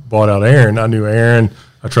you bought out Aaron. I knew Aaron.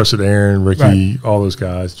 I trusted Aaron, Ricky, all those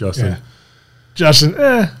guys, Justin. Yeah. Justin,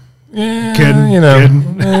 Yeah, Kidding.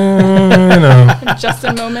 Just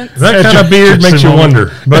a moment. That kind of beard makes you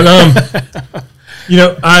wonder. But,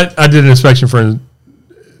 I did an inspection for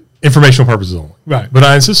informational purposes only. Right. But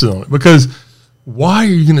I insisted on it because why are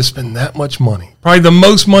you going to spend that much money? Probably the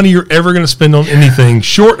most money you're ever going to spend on anything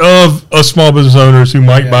short of us small business owners who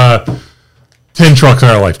might buy 10 trucks in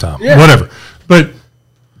our lifetime, whatever. But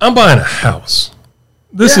I'm buying a house.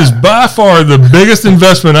 This is by far the biggest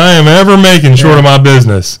investment I am ever making short of my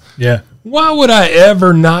business. Yeah. Why would I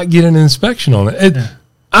ever not get an inspection on it?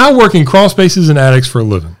 I work in crawl spaces and attics for a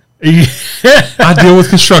living. I deal with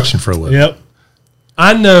construction for a living. Yep.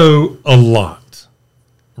 I know a lot,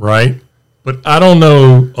 right? But I don't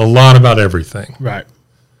know a lot about everything. Right.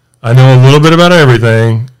 I know a little bit about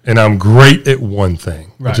everything, and I'm great at one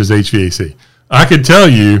thing, which is HVAC. I could tell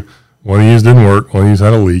you one of these didn't work, one of these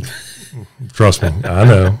had a leak. Trust me, I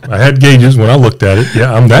know. I had gauges when I looked at it.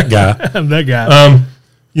 Yeah, I'm that guy. I'm that guy.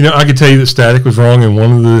 I could tell you that static was wrong in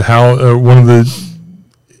one of the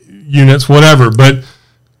units, whatever. But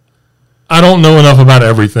I don't know enough about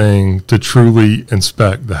everything to truly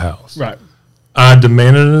inspect the house. Right. I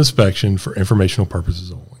demanded an inspection for informational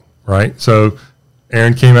purposes only. Right. So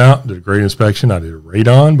Aaron came out, did a great inspection. I did a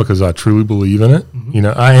radon because I truly believe in it.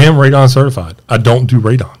 Mm-hmm. I am radon certified. I don't do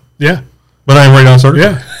radon. Yeah. But I am radon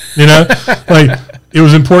certified. Yeah. It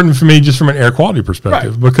was important for me just from an air quality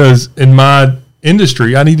perspective because in my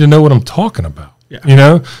industry, I need to know what I'm talking about.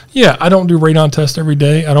 Yeah. I don't do radon tests every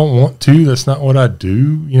day. I don't want to. That's not what I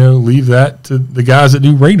do. Leave that to the guys that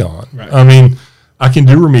do radon. Right. I mean, I can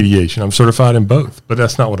do remediation. I'm certified in both, but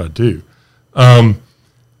that's not what I do.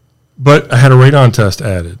 But I had a radon test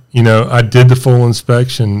added. I did the full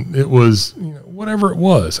inspection. It was, whatever it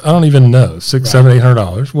was. I don't even know, $600, $700,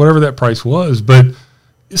 $800, whatever that price was. But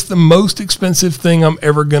it's the most expensive thing I'm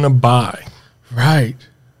ever going to buy. Right.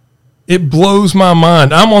 It blows my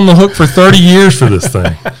mind. I'm on the hook for 30 years for this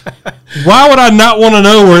thing. Why would I not want to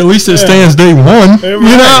know where at least it stands day one?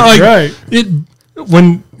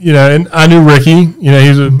 And I knew Ricky, he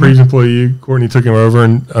was a previous employee. Courtney took him over,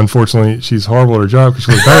 and unfortunately, she's horrible at her job because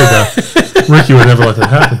she was married guy. Ricky would never let that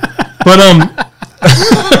happen. But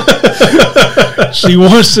she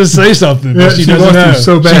wants to say something, but she doesn't know.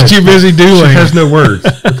 So bad. She's too busy doing. She has no words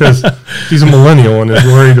because she's a millennial and is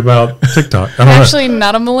worried about TikTok. I don't Actually,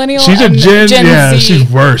 not a millennial. She's a Gen Z. Yeah, she's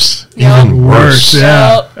worse. Yep. Even worse.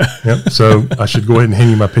 Yeah. Yep. So I should go ahead and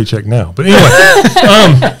hand you my paycheck now. But anyway,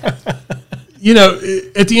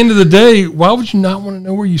 at the end of the day, why would you not want to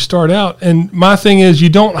know where you start out? And my thing is, you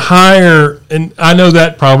don't hire, and I know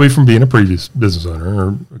that probably from being a previous business owner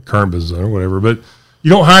or a current business owner, whatever, but you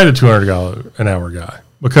don't hire the $200 an hour guy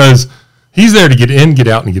because he's there to get in, get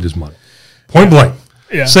out, and get his money. Point blank.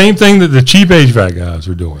 Yeah. Same thing that the cheap HVAC guys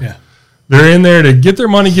are doing. Yeah. They're in there to get their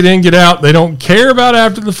money, get in, get out. They don't care about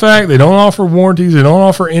after the fact. They don't offer warranties. They don't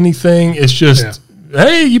offer anything. It's just...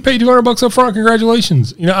 Hey, you paid $200 up front.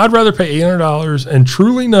 Congratulations. I'd rather pay $800 and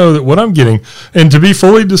truly know that what I'm getting, and to be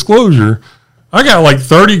fully disclosure, I got like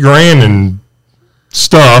 $30,000 in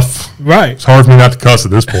stuff. Right. It's hard for me not to cuss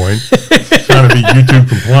at this point. Trying to be YouTube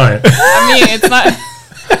compliant. I mean, it's not.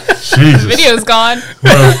 Jesus. The video's gone.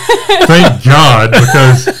 Well, thank God,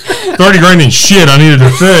 because $30,000 in shit I needed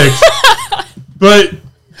to fix. But,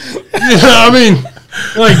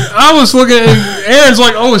 I was looking and Aaron's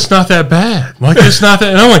like, oh, it's not that bad. It's not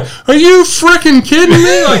that. And I'm like, are you freaking kidding me?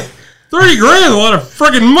 $30,000 is a lot of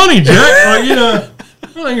freaking money, Jack. I don't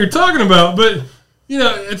know what you're talking about. But,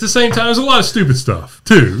 at the same time, there's a lot of stupid stuff,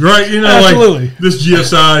 too, right? Absolutely. This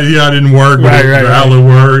GSI, didn't work. The outlet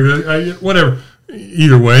worked. Whatever.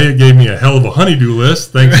 Either way, it gave me a hell of a honey-do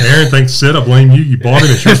list. Thanks, Aaron. Thanks, Sid. I blame you. You bought it.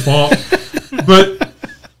 It's your fault. But...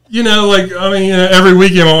 every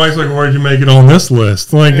weekend my wife's like, where did you make it on this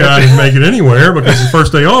list? I didn't make it anywhere because it's the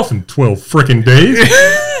first day off in 12 freaking days.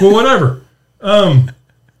 Well, whatever. But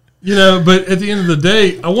at the end of the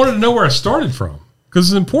day, I wanted to know where I started from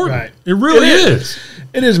because it's important. Right. It really is.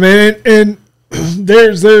 It is, man. And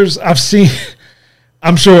I've seen,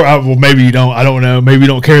 I'm sure, maybe you don't, I don't know, maybe you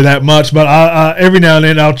don't care that much, but I every now and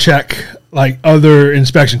then I'll check other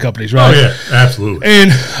inspection companies, right? Oh, yeah, absolutely.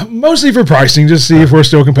 And mostly for pricing, just see if we're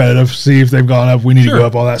still competitive, see if they've gone up, we need to go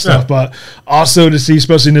up, all that stuff. But also to see,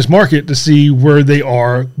 especially in this market, to see where they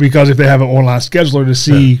are, because if they have an online scheduler, to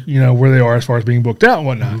see, where they are as far as being booked out and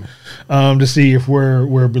whatnot. To see if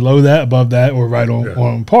we're below that, above that, or right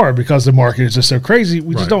on par, because the market is just so crazy,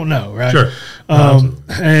 we just don't know, right? Sure.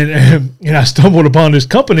 And I stumbled upon this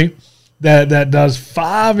company that does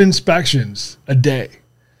 5 inspections a day.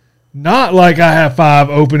 Not like I have 5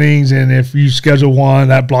 openings and if you schedule one,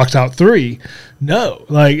 that blocks out 3. No.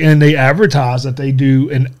 And they advertise that they do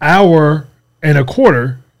an hour and a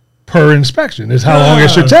quarter per inspection is how long it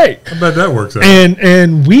should take. I bet that works out.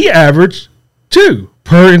 And we average 2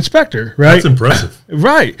 per inspector, right? That's impressive.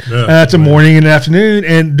 Right. Yeah. That's a morning and afternoon.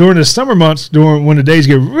 And during the summer months, when the days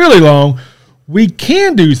get really long, we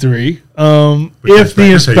can do 3 if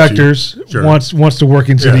the inspectors wants to work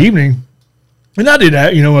into the evening. And I did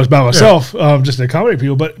that, I was by myself, just to accommodate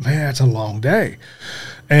people. But man, it's a long day,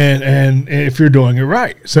 and if you're doing it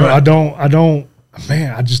right, so I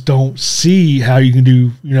just don't see how you can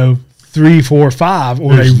do 3, 4, 5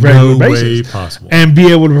 on a regular basis, possible, and be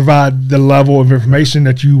able to provide the level of information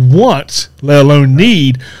that you want, let alone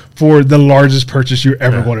need, for the largest purchase you're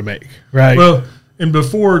ever going to make. Right. Well, and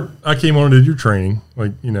before I came on and did your training,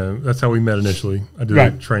 that's how we met initially. I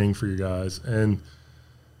did training for you guys, and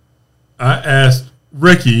I asked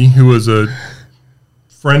Ricky, who was a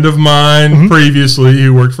friend of mine previously,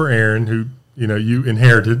 who worked for Aaron, who you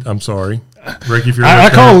inherited. I'm sorry, Ricky. If you're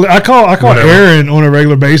I call Aaron on a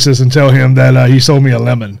regular basis and tell him that he sold me a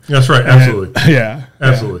lemon. That's right, absolutely,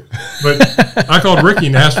 absolutely. But I called Ricky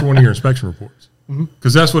and asked for one of your inspection reports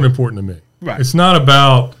because that's what's important to me. Right. It's not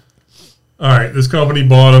about, all right, this company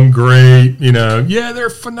bought them, great, they're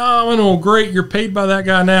phenomenal, great, you're paid by that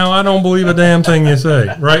guy now, I don't believe a damn thing you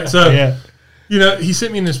say, right? So, he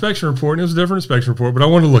sent me an inspection report, and it was a different inspection report, but I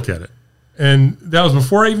wanted to look at it. And that was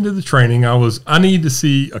before I even did the training. I need to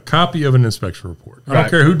see a copy of an inspection report. I don't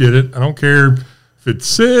care who did it. I don't care if it's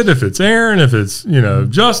Sid, if it's Aaron, if it's,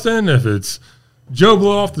 Justin, if it's Joe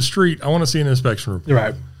Blow off the street. I want to see an inspection report.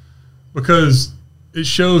 Right. Because it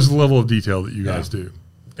shows the level of detail that you guys do.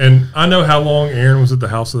 And I know how long Aaron was at the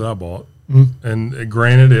house that I bought. And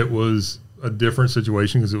granted, it was a different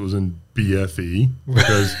situation because it was in BFE.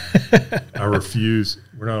 Because I refuse.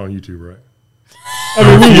 We're not on YouTube, right?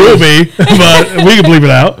 I mean, we will be, but we can bleep it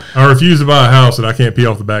out. I refuse to buy a house that I can't pee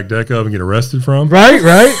off the back deck of and get arrested from. Right.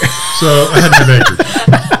 So I had to be vacant.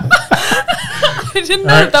 I didn't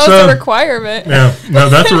know that was a requirement. Yeah, no,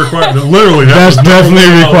 that's a requirement. Literally, that's definitely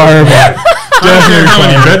a requirement. I don't care how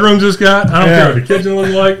many bedrooms it's got. I don't care what the kitchen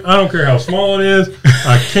looks like. I don't care how small it is.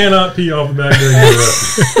 I cannot pee off the back deck and get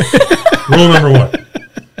arrested. Rule number 1. All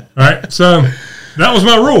right, so that was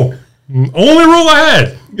my rule. Only rule I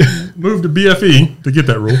had. Moved to BFE to get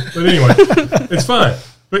that rule. But anyway, it's fine.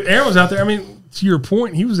 But Aaron was out there. I mean, to your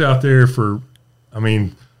point, he was out there for,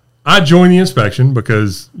 I joined the inspection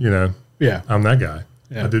because, I'm that guy.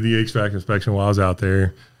 Yeah. I did the HVAC inspection while I was out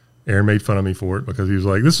there. Aaron made fun of me for it because he was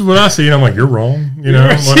like, this is what I see. And I'm like, you're wrong.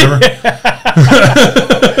 Whatever.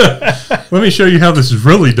 Let me show you how this is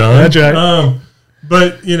really done. That's right.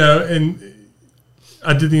 But, and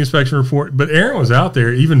I did the inspection report, but Aaron was out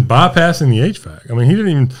there even bypassing the HVAC. I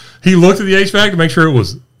mean, he looked at the HVAC to make sure it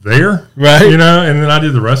was there. Right. And then I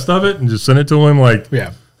did the rest of it and just sent it to him like,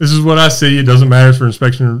 this is what I see. It doesn't matter for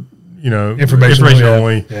inspection, information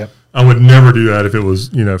only. Yeah. I would never do that if it was,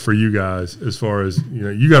 for you guys, as far as,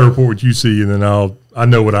 you got to report what you see and then I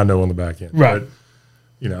know what I know on the back end. Right. But,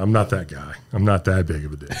 I'm not that guy. I'm not that big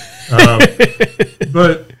of a dick.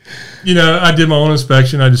 But, I did my own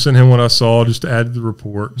inspection. I just sent him what I saw just to add to the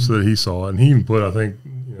report so that he saw it. And he even put, I think,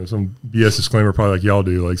 some BS disclaimer, probably like y'all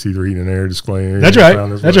do, like C3 heating and air disclaimer. That's right.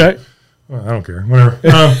 That's right. Well, I don't care. Whatever.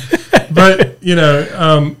 But,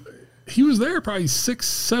 he was there probably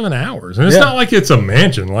 6-7 hours. And it's not like it's a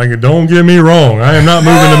mansion. Like, don't get me wrong. I am not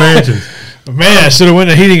moving to mansions. Man, I should have went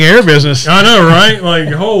in the heating air business. I know, right? Like,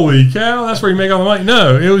 holy cow, that's where you make all the money.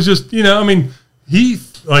 No, it was just, all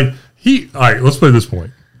right, let's play this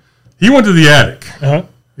point. He went to the attic. Uh-huh.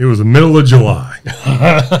 It was the middle of July.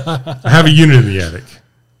 I have a unit in the attic.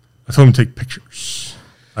 I told him to take pictures.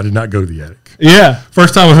 I did not go to the attic. Yeah.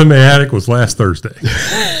 First time I was in the attic was last Thursday.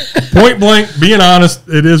 Point blank, being honest,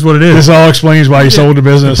 it is what it is. This all explains why you sold the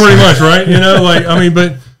business. Pretty much, right?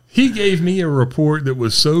 But he gave me a report that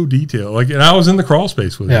was so detailed. And I was in the crawl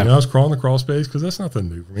space with him. I was crawling the crawl space because that's nothing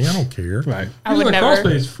new for me. I don't care. Right. I would in the never.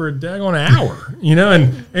 crawl space for a daggone hour,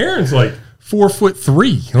 and Aaron's like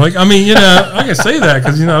 4'3". Like, I can say that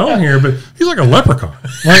because, I don't hear, but he's like a leprechaun.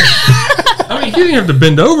 Like, he didn't have to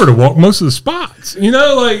bend over to walk most of the spots.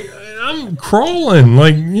 I'm crawling,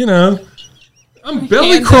 I'm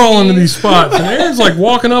belly crawling to these spots, and Aaron's like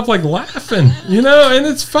walking up, like laughing, and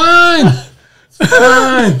it's fine. It's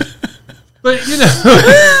fine. But,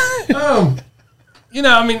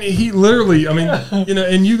 he literally,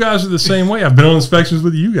 and you guys are the same way. I've been on inspections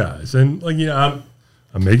with you guys, and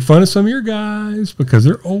I make fun of some of your guys because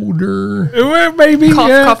they're older. Well, maybe.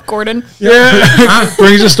 Cough, Gordon. Yeah.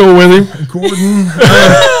 Brings a stool with him. Gordon.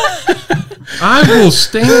 I will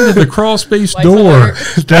stand at the crawl space door.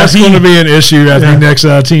 That's going to be an issue at the next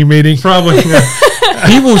team meeting. Probably.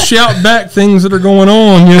 he will shout back things that are going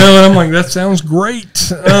on, and I'm like, that sounds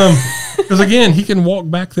great. Because again, he can walk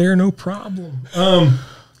back there, no problem.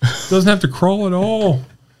 Doesn't have to crawl at all.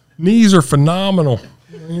 Knees are phenomenal.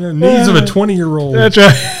 Knees of a 20-year-old. That's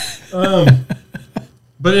right.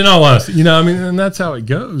 But in all honesty, and that's how it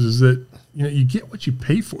goes, is that, you get what you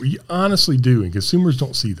pay for. You honestly do, and consumers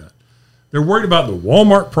don't see that. They're worried about the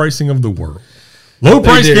Walmart pricing of the world. Low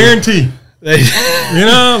price guarantee.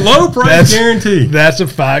 Low price guarantee. That's a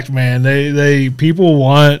fact, man. They people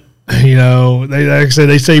want, they like I said,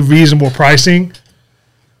 they say reasonable pricing,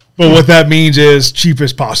 but what that means is cheap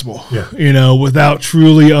as possible. Yeah. Without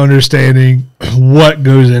truly understanding what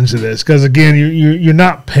goes into this, because again, you're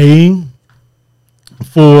not paying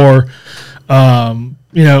for.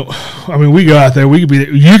 We go out there. We can be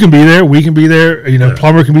there. You can be there. We can be there.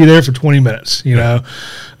 Plumber can be there for 20 minutes. You're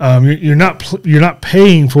not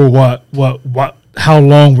paying for how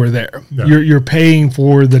long we're there. No. You're paying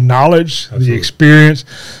for the knowledge, the experience,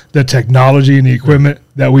 the technology, and the equipment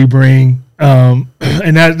that we bring. And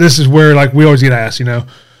this is where we always get asked.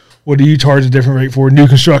 What do you charge a different rate for new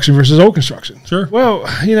construction versus old construction? Sure. Well,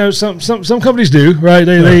 some companies do, right?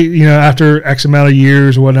 They after X amount of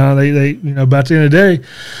years or whatnot, they about the end of the day,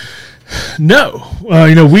 no.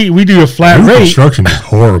 We do a flat rate. Construction is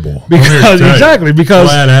horrible. Because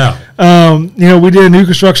flat out. We did a new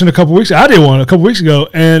construction a couple weeks ago. I did one a couple weeks ago,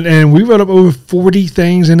 and we wrote up over 40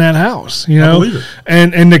 things in that house. I believe it.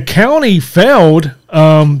 And the county failed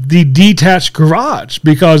the detached garage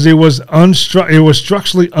because it was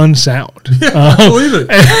structurally unsound. I believe it.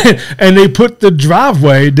 And they put the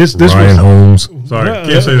driveway. This Ryan Holmes. Sorry,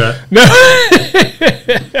 can't say that. No.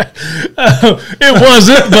 It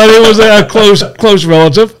wasn't, but it was a close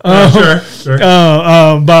relative. Sure.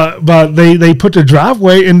 But they put the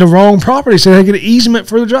driveway in the wrong property, so they get an easement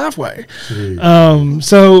for the driveway.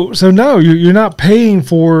 So no, you're not paying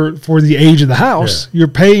for the age of the house. Yeah. You're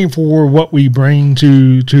paying for what we bring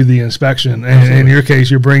to the inspection, and in your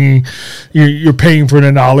case, you're paying for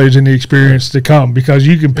the knowledge and the experience to come, because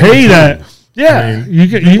you can pay that. Yeah,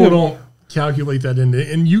 people don't calculate that in,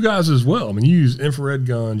 and you guys as well. You use infrared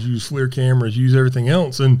guns, you use FLIR cameras, you use everything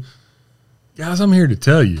else, and guys, I'm here to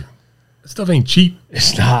tell you, that stuff ain't cheap.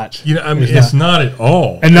 It's not. It's not at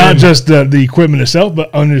all. And not just the equipment itself,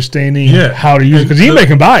 but understanding how to use it. Because anybody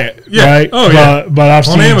can buy it, right? Oh, yeah. But I've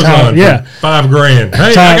on seen Amazon, $5,000.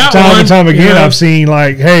 Hey, time and time again, I've seen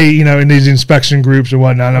in these inspection groups and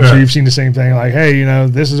whatnot, I'm sure you've seen the same thing.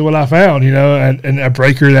 This is what I found, and a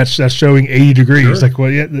breaker that's showing 80 degrees. Sure.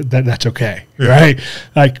 That's okay, right?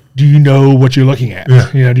 Do you know what you're looking at?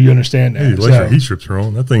 Yeah. Do you understand that? Hey, the heat strips are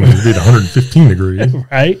on. That thing would be at 115 degrees.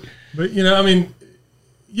 Right. But,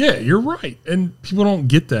 yeah, you're right. And people don't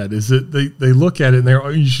get that, is that they look at it and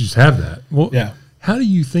they're, you should just have that. Well, how do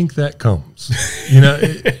you think that comes?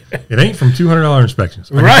 It ain't from $200 inspections.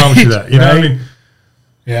 I can promise you that. You know what I mean?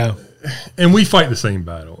 Yeah. And we fight the same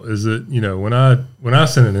battle, is that, when I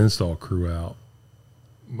send an install crew out,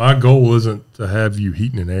 my goal isn't to have you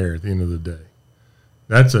heating and air at the end of the day.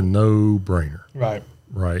 That's a no-brainer. Right.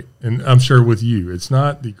 Right. And I'm sure with you, it's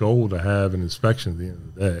not the goal to have an inspection at the end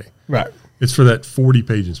of the day. Right. It's for that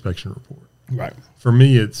 40-page inspection report. Right. For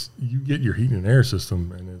me, it's you get your heating and air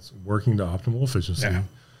system, and it's working to optimal efficiency. Yeah.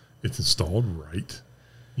 It's installed right.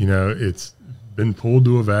 It's been pulled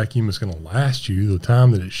to a vacuum. It's going to last you the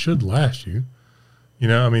time that it should last you. I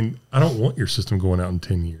don't want your system going out in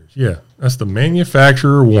 10 years. Yeah, that's the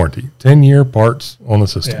manufacturer warranty, 10-year parts on the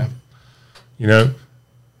system. Yeah.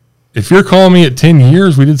 If you're calling me at 10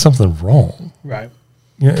 years, we did something wrong. Right.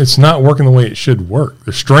 It's not working the way it should work.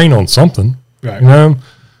 There's strain on something. Right.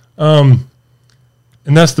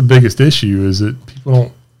 And that's the biggest issue, is that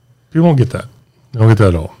people don't get that. They don't get that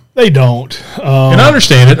at all. They don't. And I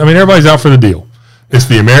understand it. Everybody's out for the deal. It's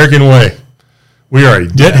the American way. We are a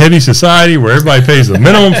debt-heavy society where everybody pays the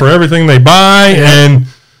minimum for everything they buy, and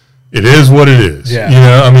it is what it is.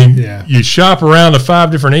 Yeah. You shop around to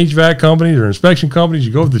 5 different HVAC companies or inspection companies.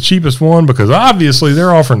 You go with the cheapest one because obviously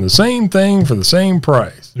they're offering the same thing for the same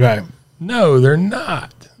price. Right. No, they're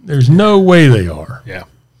not. There's no way they are. Yeah.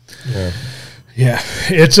 Yeah.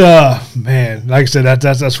 It's man, like I said,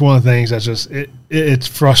 that's one of the things that's just it's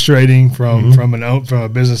frustrating from a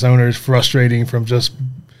business owner. It's frustrating from just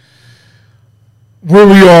where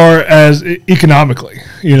we are as economically,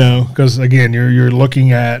 because again, you're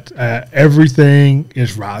looking at everything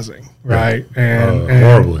is rising, right? And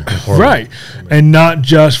horribly, right, and not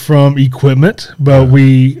just from equipment, but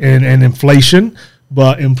and inflation,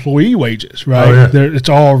 but employee wages, right? Oh,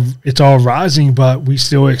 yeah. It's all rising, but we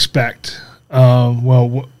still expect.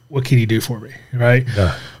 what can you do for me? Right.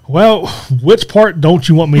 Yeah. Well, which part don't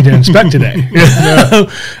you want me to inspect today?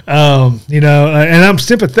 You know, and I'm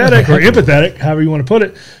sympathetic or empathetic, however you want to put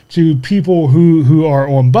it, to people who are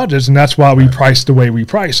on budgets, and that's why we price the way we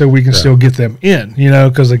price, so we can still get them in. You know,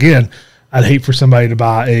 because again, I'd hate for somebody to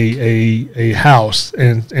buy a house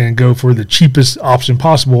and go for the cheapest option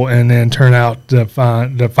possible, and then turn out to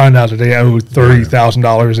find out that they owe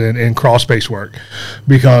 $30,000 in crawl space work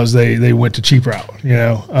because they went the cheap route. You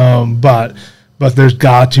know, but we've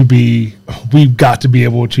got to be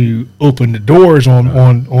able to open the doors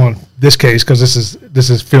on this case, because this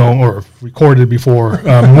is filmed or recorded before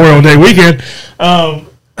Memorial Day weekend.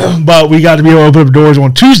 But we got to be able to open up the doors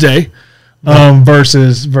on Tuesday,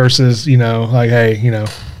 versus, you know, like, hey, you know,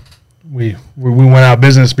 we went out of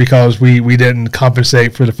business because we didn't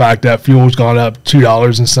compensate for the fact that fuel's gone up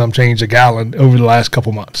 $2 and some change a gallon over the last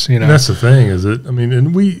couple months. You know, and that's the thing, is it? I mean,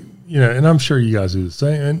 and we. You know, and I'm sure you guys do the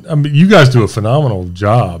same. And I mean, you guys do a phenomenal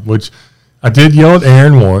job, which I did yell at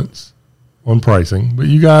Aaron once on pricing, but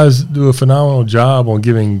you guys do a phenomenal job on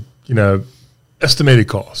giving, you know, estimated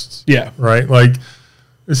costs. Yeah. Right? Like,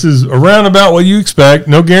 this is around about what you expect.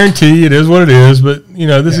 No guarantee. It is what it is. But, you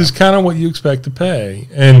know, this is kind of what you expect to pay.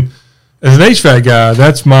 And as an HVAC guy,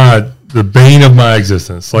 that's the bane of my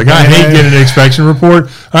existence. Like, I hate getting an inspection report.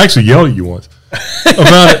 I actually yelled at you once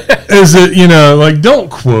about it. Is that, you know, like, don't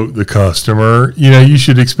quote the customer. You know, you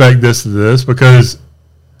should expect this to this, because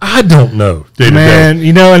I don't know day to day.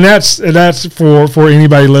 You know, and that's for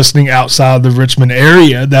anybody listening outside the Richmond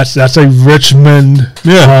area. That's a Richmond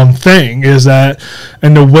thing, is that,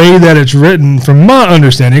 and the way that it's written, from my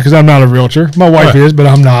understanding, because I'm not a realtor, my wife is, but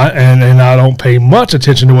I'm not, and I don't pay much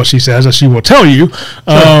attention to what she says, as she will tell you.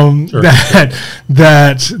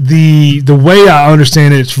 That the way I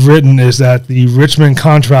understand it's written is that the Richmond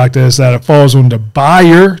contract is that it falls on the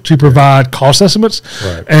buyer to provide cost estimates,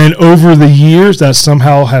 and over the years that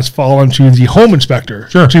somehow has fallen to the home inspector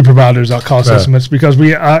to provide those cost estimates, because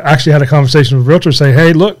I actually had a conversation with a realtor say,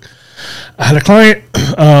 hey, look, I had a client,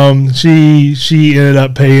 she ended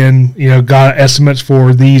up paying, you know, got estimates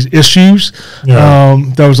for these issues.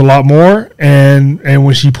 There was a lot more, and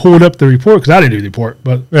when she pulled up the report, because I didn't do the report,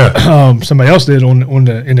 but somebody else did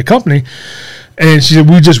in the company, and she said,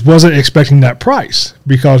 we just wasn't expecting that price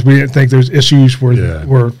because we didn't think those issues were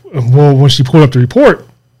well, when she pulled up the report,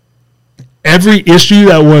 every issue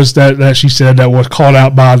that she said that was called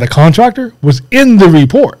out by the contractor was in the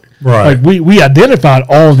report. Right. Like, we identified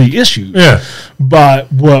all the issues. Yeah.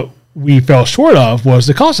 But what we fell short of was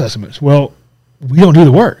the cost estimates. Well, we don't do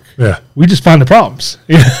the work. Yeah. We just find the problems.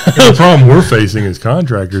 The problem we're facing as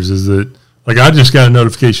contractors is that, like, I just got a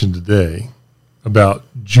notification today about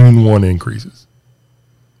June 1 increases.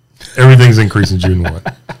 Everything's increasing June 1.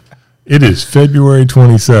 It is February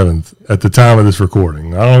 27th at the time of this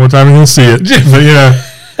recording. I don't know what time you're going to see it, but, you know,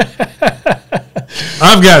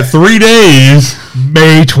 I've got 3 days.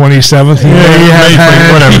 May 27th. He may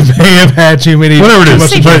have had too many. Whatever it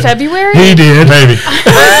is. February? He did. Maybe.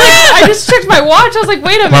 I just checked my watch. I was like,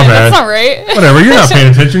 wait a minute. That's not right. Whatever. You're not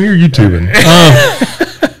paying attention. You're YouTubing.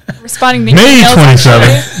 Responding to May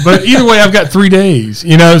 27th. But either way, I've got 3 days.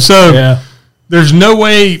 You know, so there's no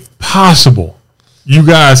way possible you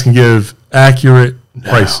guys can give accurate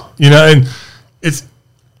price. You know, and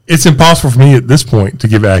it's impossible for me at this point to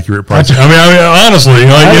give accurate pricing. I mean, honestly,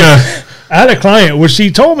 like, I had a client where she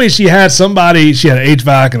told me she had an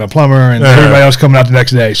HVAC and a plumber and everybody else coming out the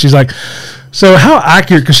next day. She's like, so how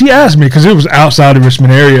accurate? Because she asked me, because it was outside the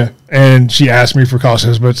Richmond area, and she asked me for cost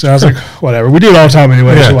estimates. And I was like, whatever. We do it all the time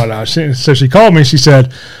anyway. So why not? So she called me. She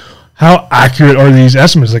said, how accurate are these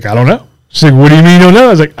estimates? Like, I don't know. She's like, what do you mean you don't know?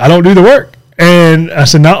 I was like, I don't do the work. And I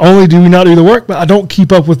said, not only do we not do the work, but I don't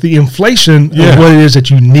keep up with the inflation of what it is that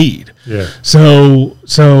you need. Yeah. So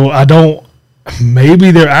I don't.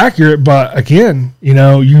 Maybe they're accurate, but again, you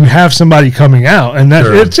know, you have somebody coming out, and that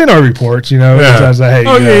it's in our reports, you know. It's like,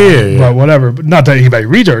 hey, but whatever. But not that anybody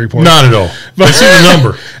reads our reports. Not at all. But it's in the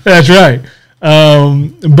number. That's right.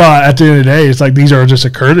 But at the end of the day, it's like these are just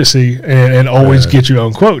a courtesy, and always get your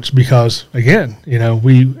own quotes, because again, you know,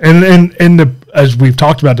 as we've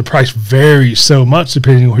talked about, the price varies so much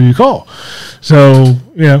depending on who you call. So,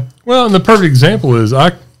 you know. Well, and the perfect example is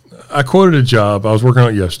I quoted a job I was working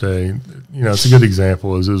on it yesterday. You know, it's a good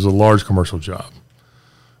example. It was a large commercial job.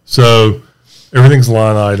 So everything's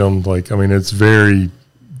line item. Like, I mean, it's very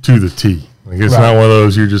to the T. Like, it's not one of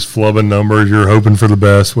those you're just flubbing numbers, you're hoping for the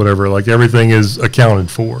best, whatever. Like, everything is accounted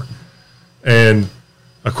for. And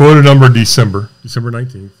I quoted number December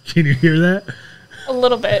 19th. Can you hear that? A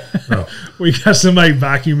little bit. Oh. We got somebody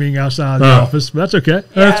vacuuming outside the office, but that's okay.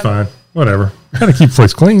 Yeah. That's fine. Whatever. Got to keep the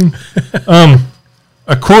place clean.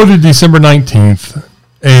 I quoted December 19th,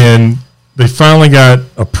 and they finally got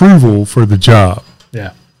approval for the job.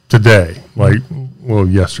 Yeah. Today,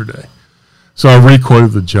 yesterday. So I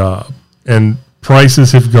re-quoted the job, and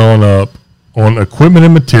prices have gone up on equipment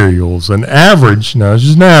and materials. An average, now it's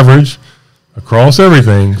just an average, across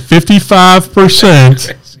everything,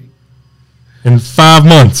 55% in 5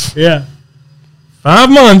 months. Yeah. 5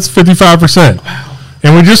 months, 55%. Wow.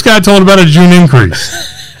 And we just got told about a June increase.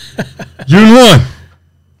 June 1.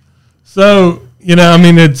 So,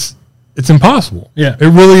 it's impossible. Yeah. It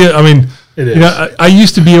really is. It is. I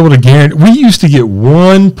used to be able to guarantee. We used to get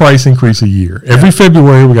one price increase a year. Every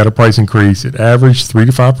February, we got a price increase. It averaged 3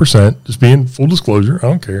 to 5%. Just being full disclosure, I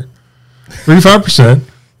don't care. 3 to 5%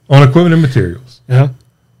 on equipment and materials. Yeah.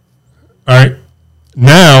 All right.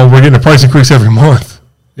 Now we're getting a price increase every month.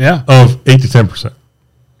 Yeah. Of 8 to 10%.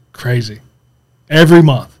 Crazy. Every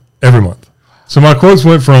month. Every month. So my quotes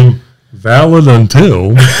went from valid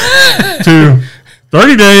until to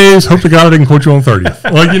 30 days, hope to God I didn't quote you on 30th.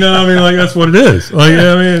 That's what it is.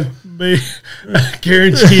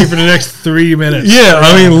 Guaranteed for the next 3 minutes.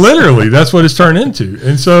 Yeah, literally, that's what it's turned into.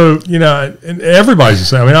 And so, and everybody's the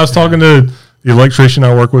same. I was talking to the electrician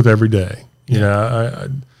I work with every day.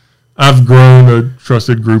 I've grown a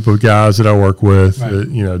trusted group of guys that I work with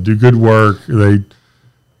that, do good work. They,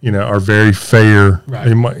 are very fair. Right.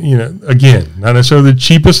 They might, again, not necessarily the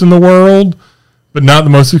cheapest in the world, but not the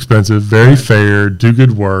most expensive, very fair, do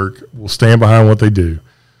good work, will stand behind what they do.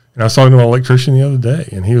 And I was talking to an electrician the other day,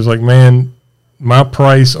 and he was like, man, my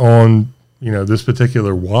price on, this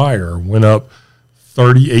particular wire went up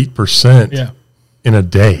 38% in a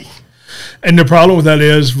day. And the problem with that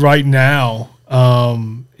is right now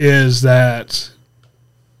is that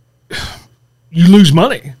you lose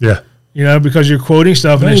money. Yeah. Because you're quoting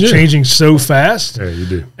stuff and it's changing so fast. Yeah, you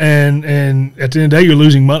do. And at the end of the day, you're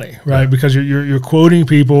losing money, right? Because you're quoting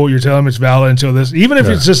people, you're telling them it's valid until this, even if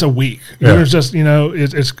it's just a week. Even if it's just,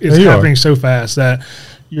 it's happening so fast that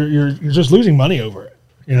you're just losing money over it,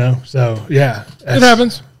 So, yeah. It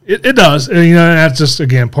happens. It does. And, that's just,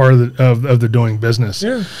 again, part of the doing business.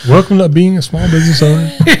 Yeah. Welcome to being a small business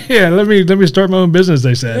owner. Yeah, let me start my own business,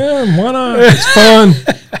 they said. Yeah, why not? It's fun.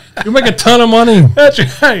 You'll make a ton of money. That's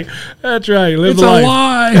right. Live it's the life. A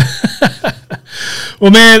lie.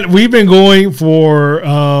 Well, man, we've been going for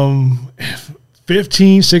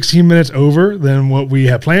 15, 16 minutes over than what we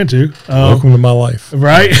had planned to. Welcome to my life.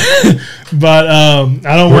 Right? But I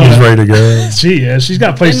don't want Courtney's ready to go. She is. She's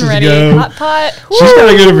got places to go. Hot pot. She's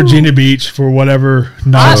got to go to Virginia Beach for whatever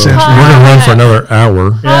nonsense. pot. We're going to run for another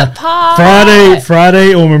hour. Hot pot.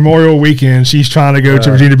 Friday on Memorial Weekend, she's trying to go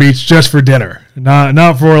to Virginia Beach just for dinner.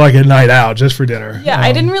 Not for like a night out, just for dinner. Yeah,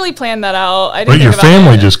 I didn't really plan that out. But your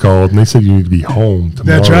family just called and they said you need to be home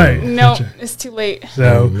tomorrow. That's right. No, it's too late.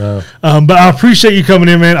 So, no. But I appreciate you coming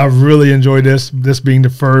in, man. I really enjoyed this being the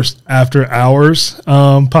first After Hours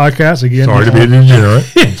podcast. Again, sorry to be a degenerate.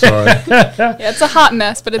 I'm sorry. Yeah, it's a hot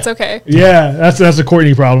mess, but it's okay. Yeah, that's a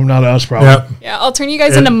Courtney problem, not an us problem. Yep. Yeah, I'll turn you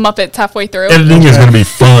guys into Muppets halfway through. Editing is going to be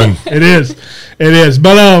fun. It is.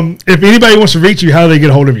 But if anybody wants to reach you, how do they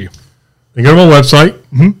get a hold of you? Then go to my website,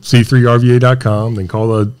 c3rva.com. Then call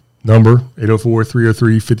the number,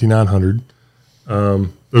 804-303-5900.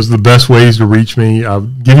 Those are the best ways to reach me. I'll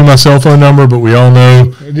give you my cell phone number, but we all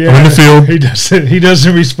know I'm in the field. He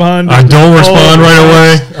doesn't respond. I don't respond right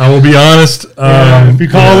away. I will be honest. If you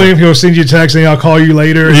call him, he'll send you a text saying, I'll call you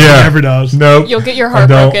later. Yeah. He never does. Nope. You'll get your heart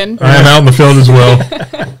broken. I am out in the field as well.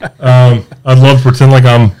 I'd love to pretend like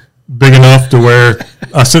I'm big enough to where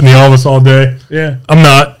I sit in the office all day. Yeah. I'm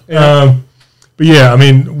not. Yeah. But yeah,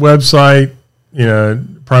 website,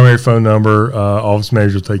 primary phone number, office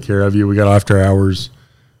manager will take care of you. We got after hours,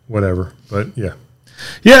 whatever. But yeah.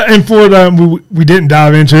 Yeah, and for we didn't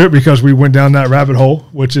dive into it because we went down that rabbit hole,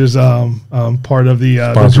 which is part of the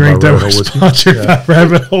drink that was sponsored by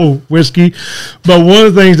Rabbit Hole Whiskey. But one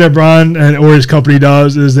of the things that Bryan or his company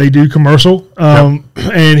does is they do commercial,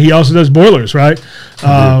 and he also does boilers, right?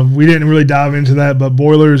 We didn't really dive into that, but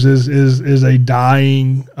boilers is a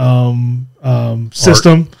dying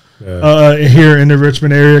system. Here in the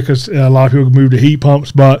Richmond area because a lot of people move to heat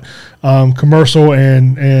pumps, but commercial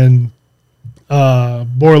and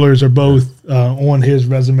boilers are both on his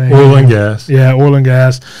resume. Oil and gas. Yeah, oil and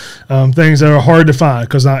gas. Things that are hard to find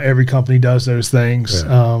because not every company does those things.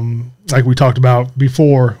 Yeah. Like we talked about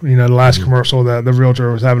before, the last commercial that the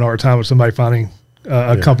realtor was having a hard time with somebody finding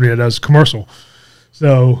a company that does commercial.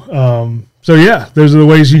 So So yeah, those are the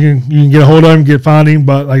ways you can get a hold of him, find him.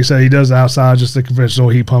 But like I said, he does the outside, just the conventional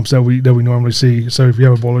heat pumps that we normally see. So if you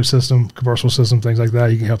have a boiler system, commercial system, things like that,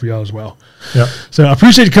 he can help you out as well. Yep. So I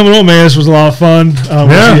appreciate you coming on, man. This was a lot of fun.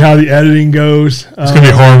 We'll see how the editing goes. It's gonna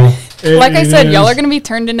be horrible. Like I said, y'all are gonna be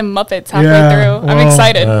turned into Muppets halfway through. I'm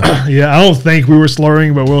excited. Yeah, I don't think we were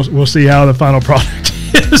slurring, but we'll see how the final product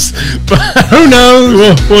is. But who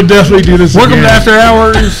knows? We'll definitely do this. Welcome to After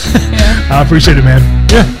Hours. Yeah. I appreciate it, man.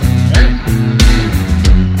 Yeah.